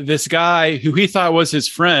where this guy who he thought was his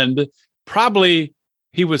friend, probably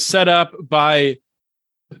he was set up by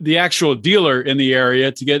the actual dealer in the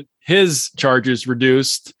area to get his charges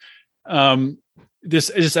reduced. This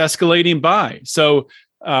is escalating by. So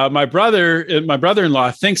my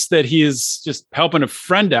brother-in-law thinks that he is just helping a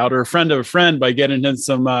friend out, or a friend of a friend, by getting in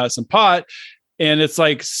some pot. And it's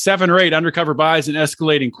like 7 or 8 undercover buys in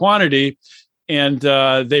escalating quantity. And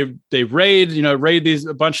they raid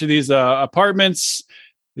a bunch of these apartments.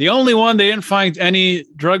 The only one they didn't find any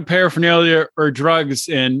drug paraphernalia or drugs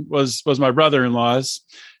in was my brother-in-law's.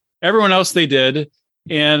 Everyone else they did.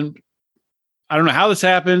 And I don't know how this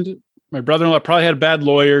happened. My brother-in-law probably had a bad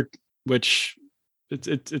lawyer, which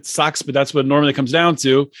it sucks, but that's what it normally comes down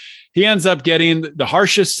to. He ends up getting the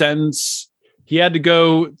harshest sentence. He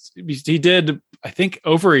did, I think,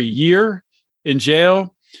 over a year in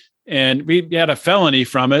jail, and we had a felony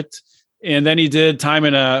from it. And then he did time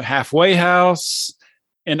in a halfway house.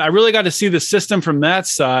 And I really got to see the system from that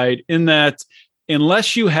side, in that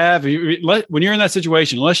unless you have, when you're in that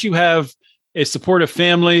situation, unless you have a supportive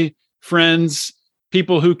family, friends,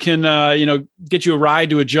 people who can, get you a ride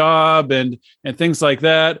to a job and things like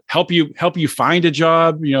that, help you find a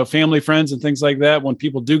job, family, friends, and things like that. When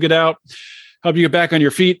people do get out, help you get back on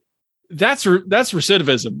your feet. That's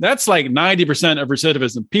recidivism. That's like 90% of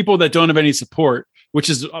recidivism. People that don't have any support, which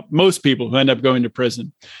is most people who end up going to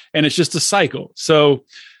prison. And it's just a cycle. So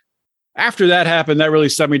after that happened, that really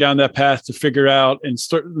set me down that path to figure out and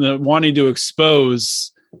start wanting to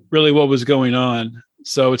expose really what was going on.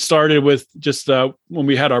 So it started with just when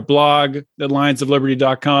we had our blog at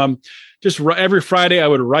lionsofliberty.com. Just every Friday I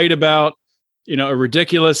would write about, a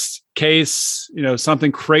ridiculous case,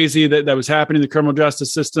 something crazy that was happening in the criminal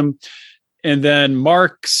justice system. And then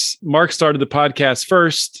Mark started the podcast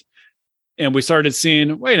first. And we started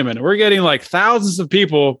seeing, wait a minute, we're getting like thousands of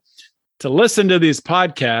people to listen to these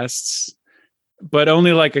podcasts, but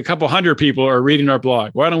only like a couple hundred people are reading our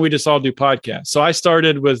blog. Why don't we just all do podcasts? So I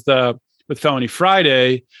started with Felony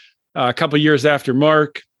Friday a couple of years after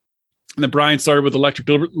Mark. And then Brian started with Electric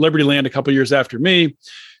Liberty Land a couple of years after me.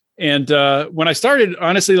 And when I started,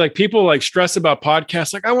 honestly, like people like stress about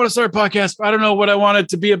podcasts, like I want to start a podcast, but I don't know what I want it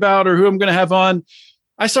to be about or who I'm going to have on.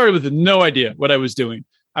 I started with no idea what I was doing.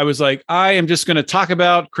 I was like, I am just going to talk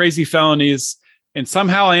about crazy felonies. And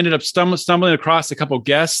somehow I ended up stumbling across a couple of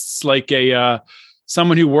guests, like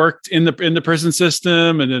someone who worked in the prison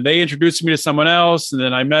system. And then they introduced me to someone else. And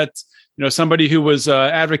then I met, somebody who was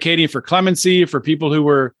advocating for clemency for people who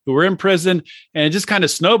were in prison, and it just kind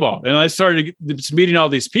of snowballed. And I started just meeting all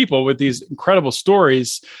these people with these incredible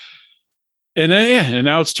stories. And then, and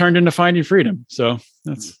now it's turned into Finding Freedom. So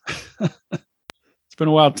that's, it's been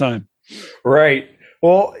a wild time. Right.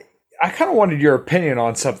 Well, I kind of wanted your opinion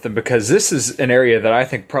on something, because this is an area that I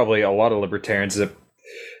think probably a lot of libertarians, that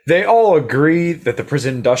they all agree that the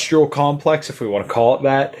prison industrial complex, if we want to call it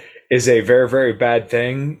that, is a very, very bad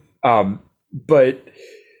thing. But,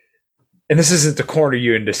 and this isn't to corner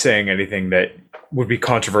you into saying anything that would be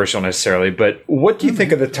controversial necessarily, but what do you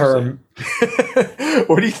think of the term,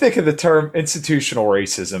 what do you think of the term institutional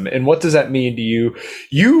racism, and what does that mean to you?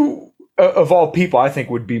 You, of all people, I think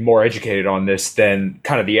would be more educated on this than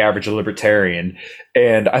kind of the average libertarian.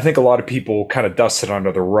 And I think a lot of people kind of dust it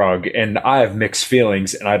under the rug, and I have mixed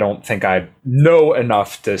feelings, and I don't think I know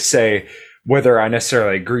enough to say whether I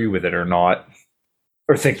necessarily agree with it or not,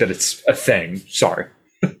 or think that it's a thing. Sorry.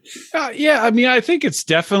 Yeah. I mean, I think it's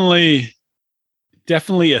definitely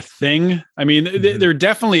a thing. I mean, there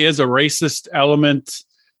definitely is a racist element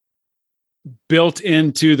built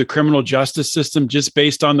into the criminal justice system, just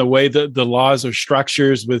based on the way that the laws are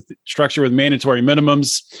structured with mandatory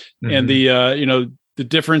minimums, and the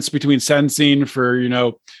difference between sentencing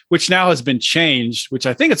for, which now has been changed, which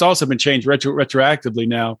I think it's also been changed retroactively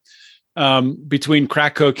now, between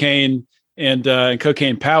crack cocaine and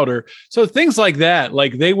cocaine powder. So things like that,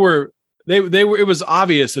 like they were, it was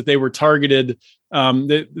obvious that they were targeted.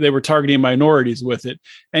 They were targeting minorities with it.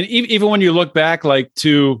 And even when you look back, like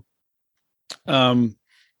to,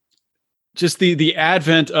 just the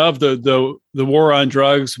advent of the war on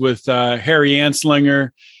drugs with Harry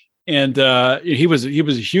Anslinger, and he was a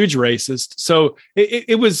huge racist. So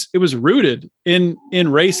it was rooted in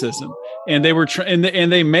racism, and they were and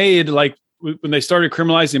they made, like when they started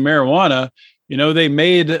criminalizing marijuana, they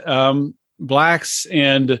made blacks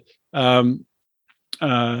and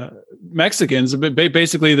Mexicans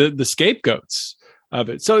basically the scapegoats of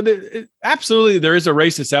it. So absolutely, there is a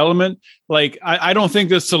racist element. Like I don't think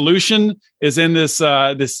the solution is in this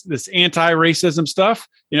anti-racism stuff.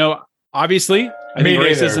 Obviously, I think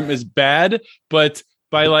racism is bad, but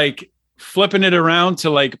by like flipping it around to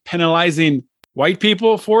like penalizing white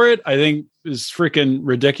people for it, I think is freaking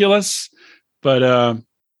ridiculous. But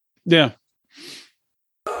yeah.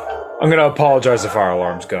 I'm going to apologize if our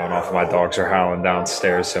alarm's going off. My dogs are howling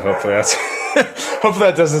downstairs, so hopefully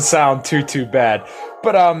that doesn't sound too bad.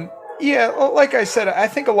 But yeah, like I said, I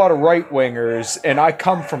think a lot of right-wingers, and I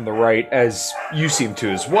come from the right, as you seem to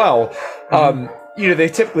as well, they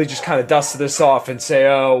typically just kind of dust this off and say,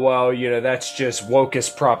 oh, well, that's just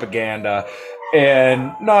wokeist propaganda.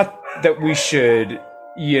 And not that we should,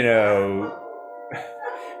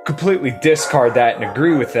 completely discard that and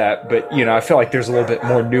agree with that, but I feel like there's a little bit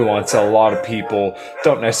more nuance that a lot of people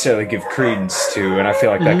don't necessarily give credence to, and I feel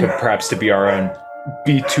like that could perhaps be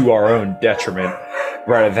to our own detriment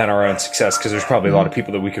rather than our own success, because there's probably a lot of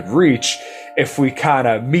people that we could reach if we kind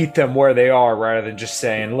of meet them where they are, rather than just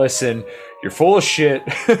saying, listen, you're full of shit,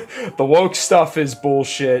 the woke stuff is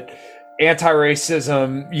bullshit,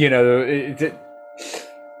 anti-racism,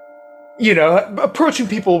 approaching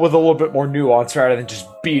people with a little bit more nuance rather than just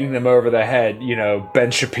beating them over the head,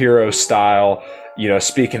 Ben Shapiro style,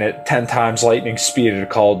 speaking at 10 times lightning speed at a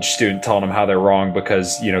college student, telling them how they're wrong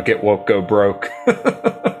because, get woke, go broke.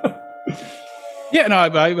 Yeah, no, I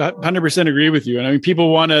 100% agree with you. And I mean, people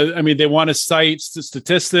they want to cite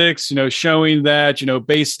statistics, showing that,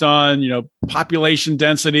 based on, population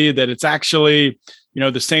density, that it's actually,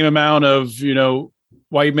 the same amount of,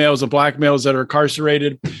 white males and black males that are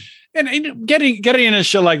incarcerated. And getting in a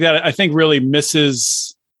show like that, I think really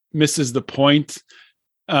misses the point.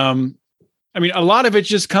 I mean, a lot of it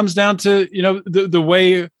just comes down to, the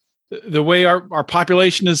way our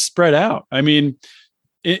population is spread out. I mean,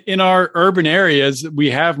 in our urban areas,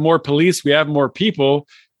 we have more police, we have more people.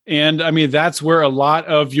 And I mean, that's where a lot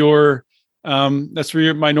of that's where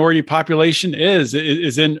your minority population is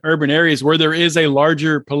in urban areas where there is a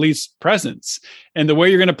larger police presence. And the way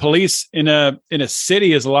you're going to police in a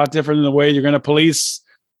city is a lot different than the way you're going to police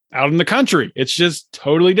out in the country. It's just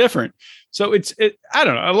totally different. So I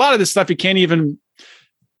don't know, a lot of this stuff, you can't even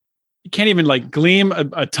like glean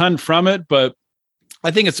a ton from it, but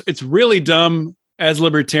I think it's really dumb as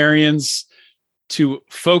libertarians to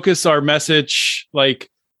focus our message.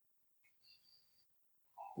 Like,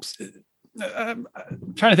 I'm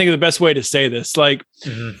trying to think of the best way to say this. Like,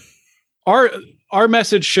 our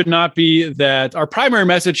message should not be that, our primary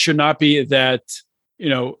message should not be that,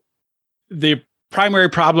 the primary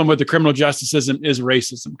problem with the criminal justice system is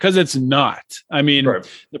racism, because it's not. I mean, right.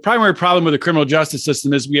 The primary problem with the criminal justice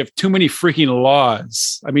system is we have too many freaking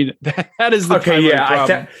laws. I mean, that is the primary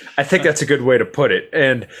problem. I think that's a good way to put it.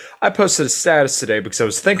 And I posted a status today because I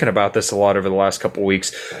was thinking about this a lot over the last couple of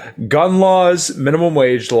weeks. Gun laws, minimum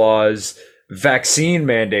wage laws, vaccine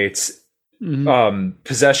mandates,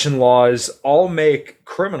 possession laws all make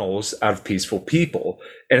criminals out of peaceful people.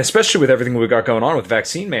 And especially with everything we got going on with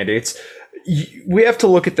vaccine mandates, we have to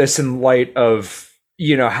look at this in light of,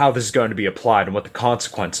 how this is going to be applied and what the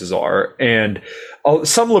consequences are. And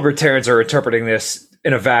some libertarians are interpreting this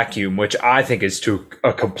in a vacuum, which I think is to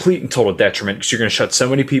a complete and total detriment, because you're going to shut so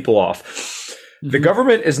many people off. The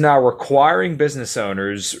government is now requiring business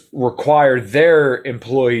owners require their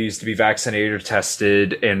employees to be vaccinated or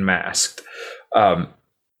tested and masked.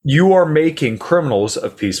 You are making criminals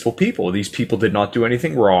of peaceful people. These people did not do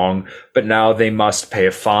anything wrong, but now they must pay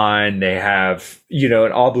a fine. They have, an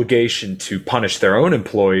obligation to punish their own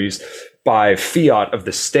employees by fiat of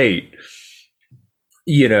the state,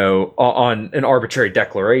 on an arbitrary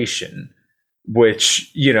declaration,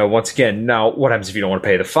 which, once again, now what happens if you don't want to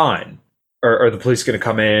pay the fine? Are the police going to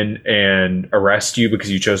come in and arrest you because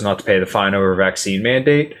you chose not to pay the fine over a vaccine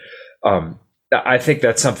mandate? I think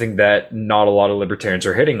that's something that not a lot of libertarians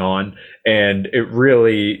are hitting on. And it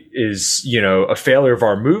really is, a failure of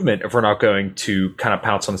our movement if we're not going to kind of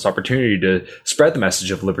pounce on this opportunity to spread the message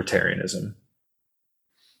of libertarianism.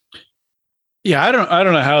 Yeah, I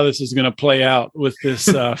don't know how this is going to play out with this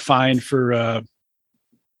fine for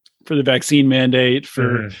the vaccine mandate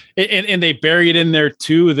and they bury it in there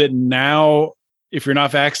too, that now if you're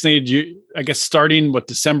not vaccinated, I guess starting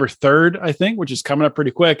December 3rd, I think, which is coming up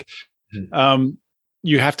pretty quick.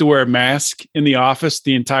 You have to wear a mask in the office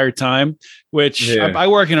the entire time, which I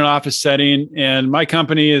work in an office setting, and my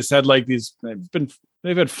company has had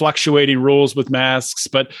they've had fluctuating rules with masks,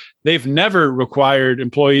 but they've never required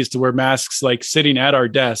employees to wear masks, like sitting at our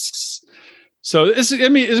desks. So it's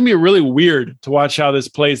going to be really weird to watch how this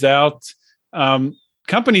plays out.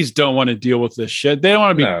 Companies don't want to deal with this shit. They don't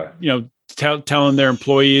want to be, telling their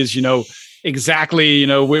employees, exactly,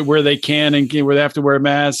 where they can and where they have to wear a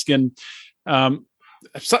mask. And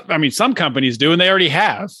some companies do, and they already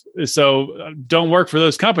have. So don't work for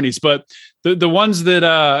those companies. But the ones that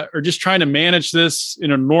are just trying to manage this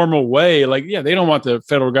in a normal way, they don't want the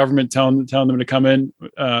federal government telling them to come in,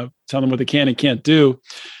 tell them what they can and can't do.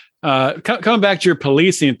 Coming back to your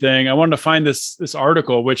policing thing, I wanted to find this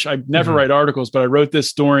article, which I never write articles, but I wrote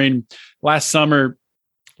this during last summer,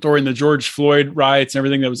 during the George Floyd riots and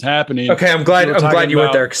everything that was happening. Okay, I'm glad you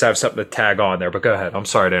went there because I have something to tag on there. But go ahead. I'm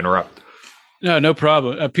sorry to interrupt. No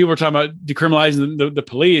problem. People were talking about decriminalizing the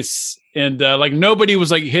police, and nobody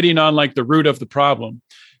was hitting on the root of the problem.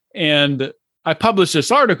 And I published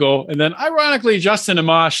this article, and then ironically, Justin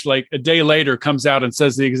Amash, a day later, comes out and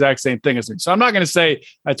says the exact same thing as me. So I'm not going to say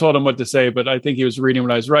I told him what to say, but I think he was reading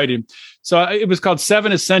what I was writing. So it was called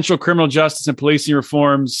 7 Essential Criminal Justice and Policing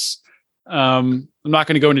Reforms. I'm not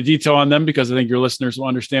going to go into detail on them because I think your listeners will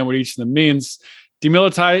understand what each of them means.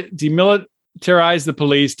 Demilitarize the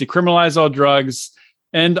police, decriminalize all drugs,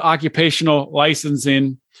 end occupational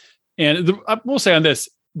licensing. And I will say on this,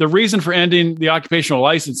 the reason for ending the occupational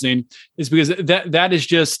licensing is because that is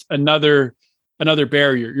just another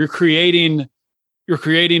barrier. You're creating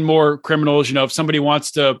more criminals. You know, if somebody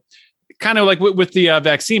wants to, kind of like with the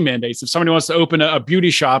vaccine mandates, if somebody wants to open a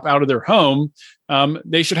beauty shop out of their home,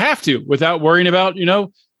 they should have to, without worrying about,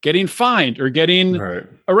 getting fined or getting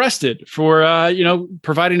arrested for,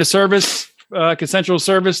 providing a service, consensual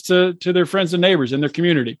service to their friends and neighbors in their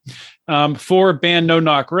community. 4, ban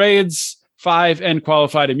no-knock raids. 5, end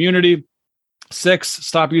qualified immunity. 6,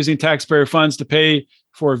 stop using taxpayer funds to pay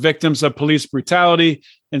for victims of police brutality.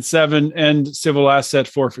 And 7, end civil asset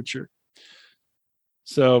forfeiture.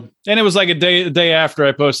 So, and it was like a day after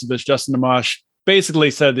I posted this, Justin Amash basically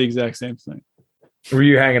said the exact same thing. Were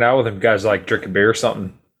you hanging out with him, guys, like drinking beer or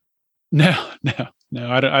something? No,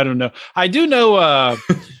 I don't know. I do know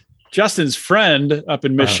Justin's friend up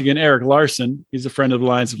in Michigan, Eric Larson. He's a friend of the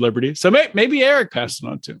Lions of Liberty. So maybe Eric passed it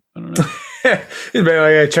on to him. I don't know.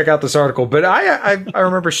 Maybe check out this article. But I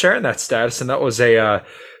remember sharing that status, and that was a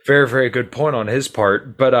very, very good point on his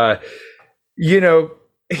part. But,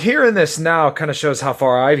 hearing this now kind of shows how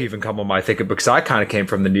far I've even come on my thinking, because I kind of came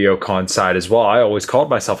from the neocon side as well. I always called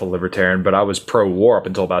myself a libertarian, but I was pro-war up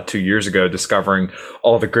until about 2 years ago, discovering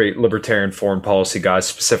all the great libertarian foreign policy guys,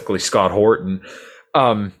 specifically Scott Horton.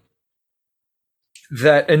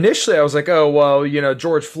 That initially I was like, oh, well,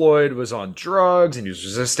 George Floyd was on drugs and he was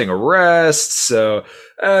resisting arrest. So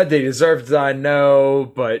they deserved to die, no.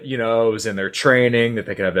 But, it was in their training that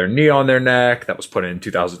they could have their knee on their neck. That was put in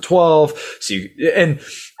 2012. And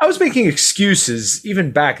I was making excuses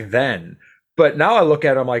even back then. But now I look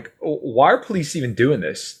at it, I'm like, why are police even doing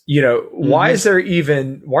this? Why are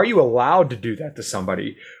you allowed to do that to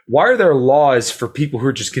somebody? Why are there laws for people who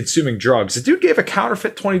are just consuming drugs? The dude gave a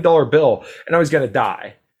counterfeit $20 bill and I was going to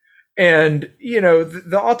die. And,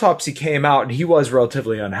 the autopsy came out and he was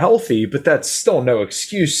relatively unhealthy, but that's still no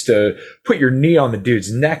excuse to put your knee on the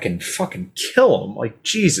dude's neck and fucking kill him. Like,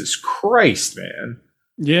 Jesus Christ, man.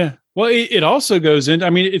 Yeah. Well, it also goes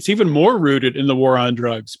into, it's even more rooted in the war on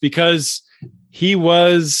drugs, because he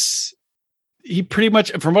pretty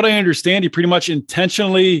much, from what I understand, he pretty much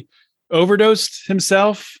intentionally overdosed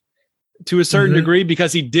himself to a certain degree,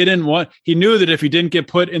 because he knew that if he didn't get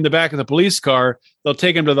put in the back of the police car, they'll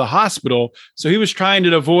take him to the hospital. So he was trying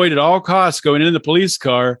to avoid at all costs going in the police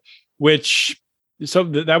car,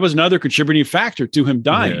 that was another contributing factor to him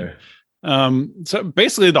dying. Yeah. So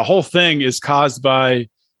basically the whole thing is caused by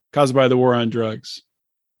the war on drugs.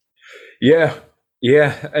 Yeah.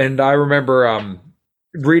 Yeah. And I remember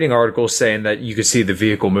reading articles saying that you could see the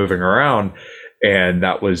vehicle moving around, and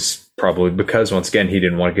that was probably because, once again, he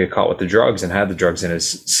didn't want to get caught with the drugs and had the drugs in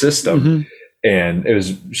his system. And it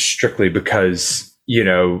was strictly because,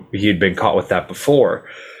 he had been caught with that before.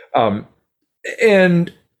 We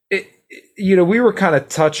were kind of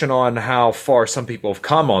touching on how far some people have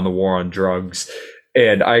come on the war on drugs.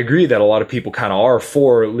 And I agree that a lot of people kind of are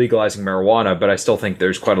for legalizing marijuana, but I still think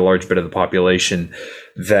there's quite a large bit of the population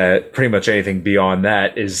that pretty much anything beyond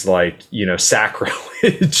that is like,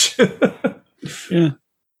 sacrilege. Yeah.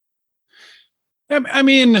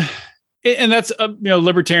 And that's,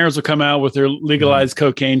 libertarians will come out with their legalized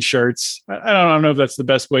cocaine shirts. I don't know if that's the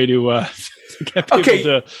best way to get people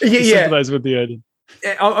to sympathize with the idea.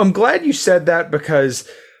 I'm glad you said that, because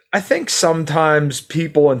I think sometimes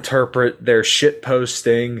people interpret their shit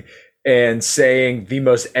posting and saying the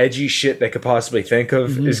most edgy shit they could possibly think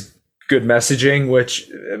of is good messaging,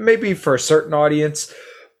 which maybe for a certain audience,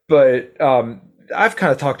 but I've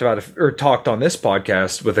kind of talked on this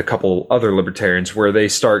podcast with a couple other libertarians where they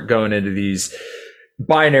start going into these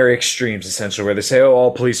binary extremes, essentially, where they say, oh,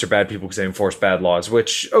 all police are bad people because they enforce bad laws,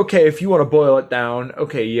 which, okay, if you want to boil it down,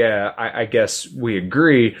 okay, yeah, I guess we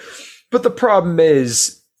agree. But the problem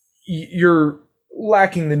is, you're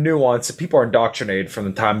lacking the nuance that people are indoctrinated from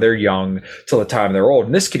the time they're young till the time they're old.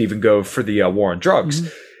 And this could even go for the war on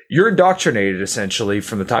drugs. You're indoctrinated essentially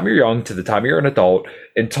from the time you're young to the time you're an adult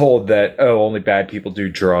and told that, oh, only bad people do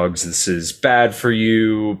drugs. This is bad for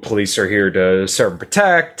you. Police are here to serve and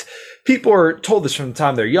protect. People are told this from the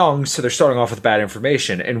time they're young, so they're starting off with bad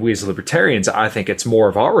information. And we as libertarians, I think it's more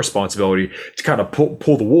of our responsibility to kind of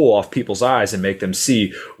pull the wool off people's eyes and make them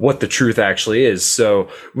see what the truth actually is. So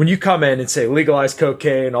when you come in and say legalize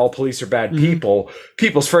cocaine, all police are bad people,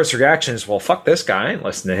 people's first reaction is, well, fuck this guy. I ain't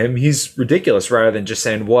listening to him. He's ridiculous, rather than just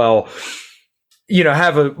saying, well,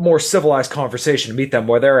 have a more civilized conversation, meet them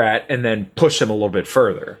where they're at, and then push them a little bit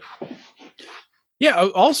further. Yeah.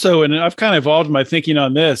 Also, and I've kind of evolved my thinking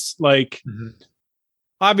on this, like,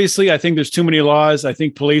 obviously, I think there's too many laws. I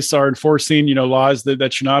think police are enforcing, laws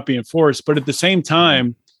that should not be enforced. But at the same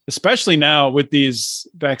time, especially now with these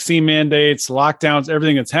vaccine mandates, lockdowns,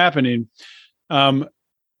 everything that's happening,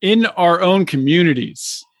 in our own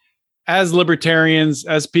communities, as libertarians,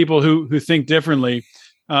 as people who think differently,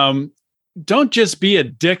 don't just be a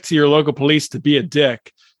dick to your local police to be a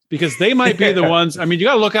dick, because they might be the ones. I mean, you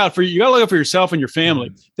got to look out for yourself and your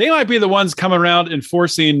family. They might be the ones coming around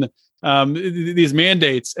enforcing these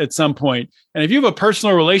mandates at some point. And if you have a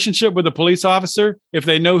personal relationship with a police officer, if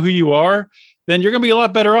they know who you are, then you're going to be a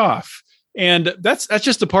lot better off. And that's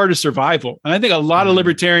just a part of survival. And I think a lot of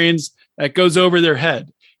libertarians, that goes over their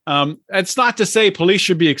head. It's not to say police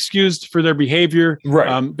should be excused for their behavior,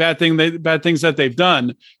 right? Bad things that they've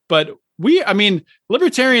done. But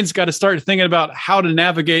libertarians got to start thinking about how to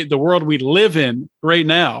navigate the world we live in right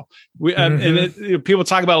now. People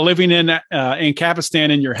talk about living in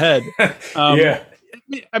Ancapistan in your head. Yeah.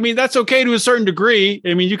 I mean, that's okay to a certain degree.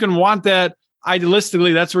 I mean, you can want that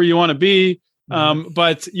idealistically. That's where you want to be.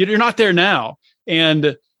 But you're not there now.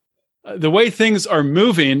 And the way things are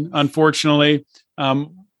moving, unfortunately,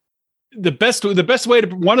 one of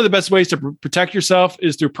the best ways to protect yourself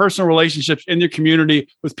is through personal relationships in your community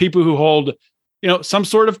with people who hold, some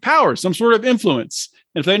sort of power, some sort of influence.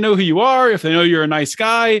 And if they know who you are, if they know you're a nice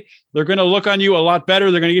guy, they're going to look on you a lot better.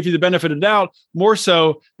 They're going to give you the benefit of the doubt, more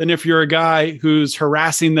so than if you're a guy who's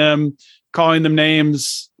harassing them, calling them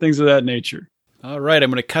names, things of that nature. All right, I'm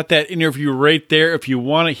going to cut that interview right there. If you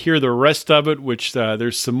want to hear the rest of it, which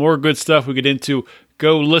there's some more good stuff we get into,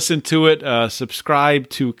 go listen to it. Subscribe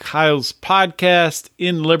to Kyle's podcast,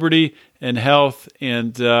 In Liberty and Health,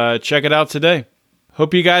 and check it out today.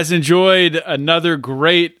 Hope you guys enjoyed another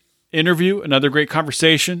great interview, another great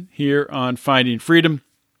conversation here on Finding Freedom.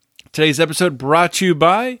 Today's episode brought to you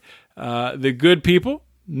by the good people,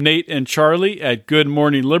 Nate and Charlie at Good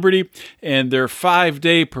Morning Liberty, and their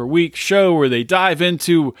 5-day-per-week show where they dive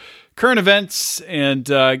into current events and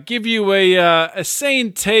give you a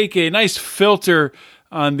sane take, a nice filter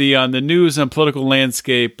on the news and political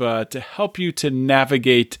landscape to help you to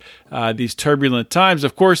navigate these turbulent times.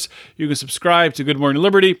 Of course, you can subscribe to Good Morning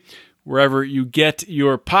Liberty wherever you get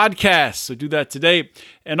your podcasts. So do that today.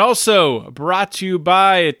 And also brought to you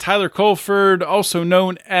by Tyler Colford, also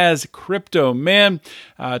known as Crypto Man.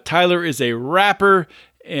 Tyler is a rapper,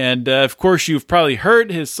 and of course, you've probably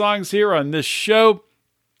heard his songs here on this show.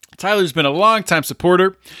 Tyler's been a longtime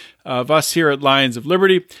supporter of us here at Lions of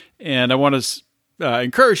Liberty, and I want to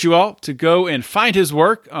encourage you all to go and find his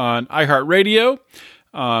work on iHeartRadio,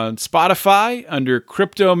 on Spotify under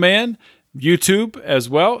Crypto Man, YouTube as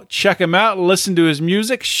well. Check him out, listen to his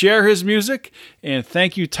music, share his music, and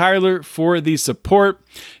thank you, Tyler, for the support.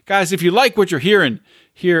 Guys, if you like what you're hearing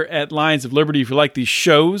here at Lions of Liberty, if you like these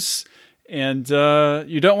shows and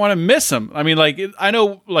you don't want to miss them, I mean, I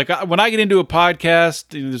know, when I get into a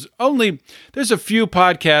podcast, there's a few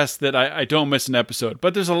podcasts that I don't miss an episode,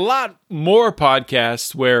 but there's a lot more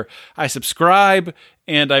podcasts where I subscribe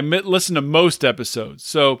and I listen to most episodes.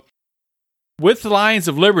 So with Lions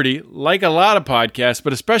of Liberty, like a lot of podcasts,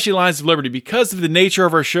 but especially Lions of Liberty, because of the nature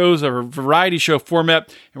of our shows, our variety show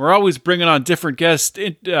format, and we're always bringing on different guests,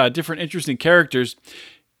 different interesting characters,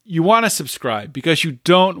 you want to subscribe because you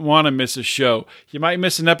don't want to miss a show. You might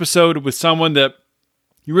miss an episode with someone that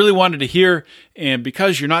you really wanted to hear, and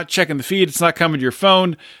because you're not checking the feed, it's not coming to your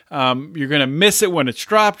phone, you're going to miss it when it's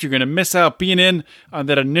dropped. You're going to miss out being in on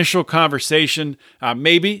that initial conversation,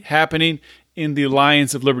 maybe happening in the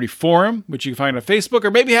Lions of Liberty forum, which you can find on Facebook,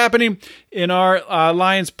 or maybe happening in our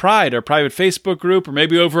Lions Pride, our private Facebook group, or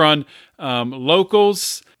maybe over on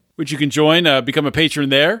Locals, which you can join, become a patron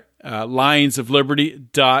there,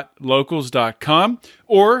 lionsofliberty.locals.com.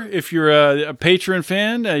 Or if you're a patron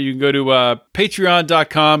fan, you can go to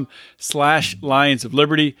patreon.com/Lions of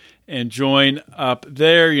Liberty and join up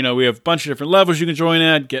there. We have a bunch of different levels you can join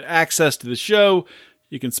at, get access to the show.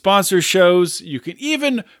 You can sponsor shows. You can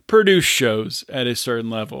even produce shows at a certain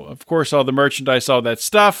level. Of course, all the merchandise, all that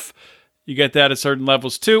stuff, you get that at certain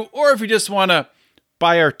levels too. Or if you just want to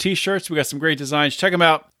buy our t-shirts, we got some great designs. Check them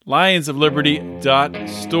out,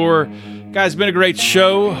 lionsofliberty.store. Guys, it's been a great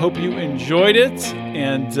show. Hope you enjoyed it.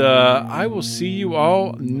 And I will see you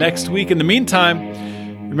all next week. In the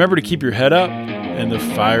meantime, remember to keep your head up and the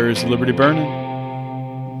fires of liberty burning.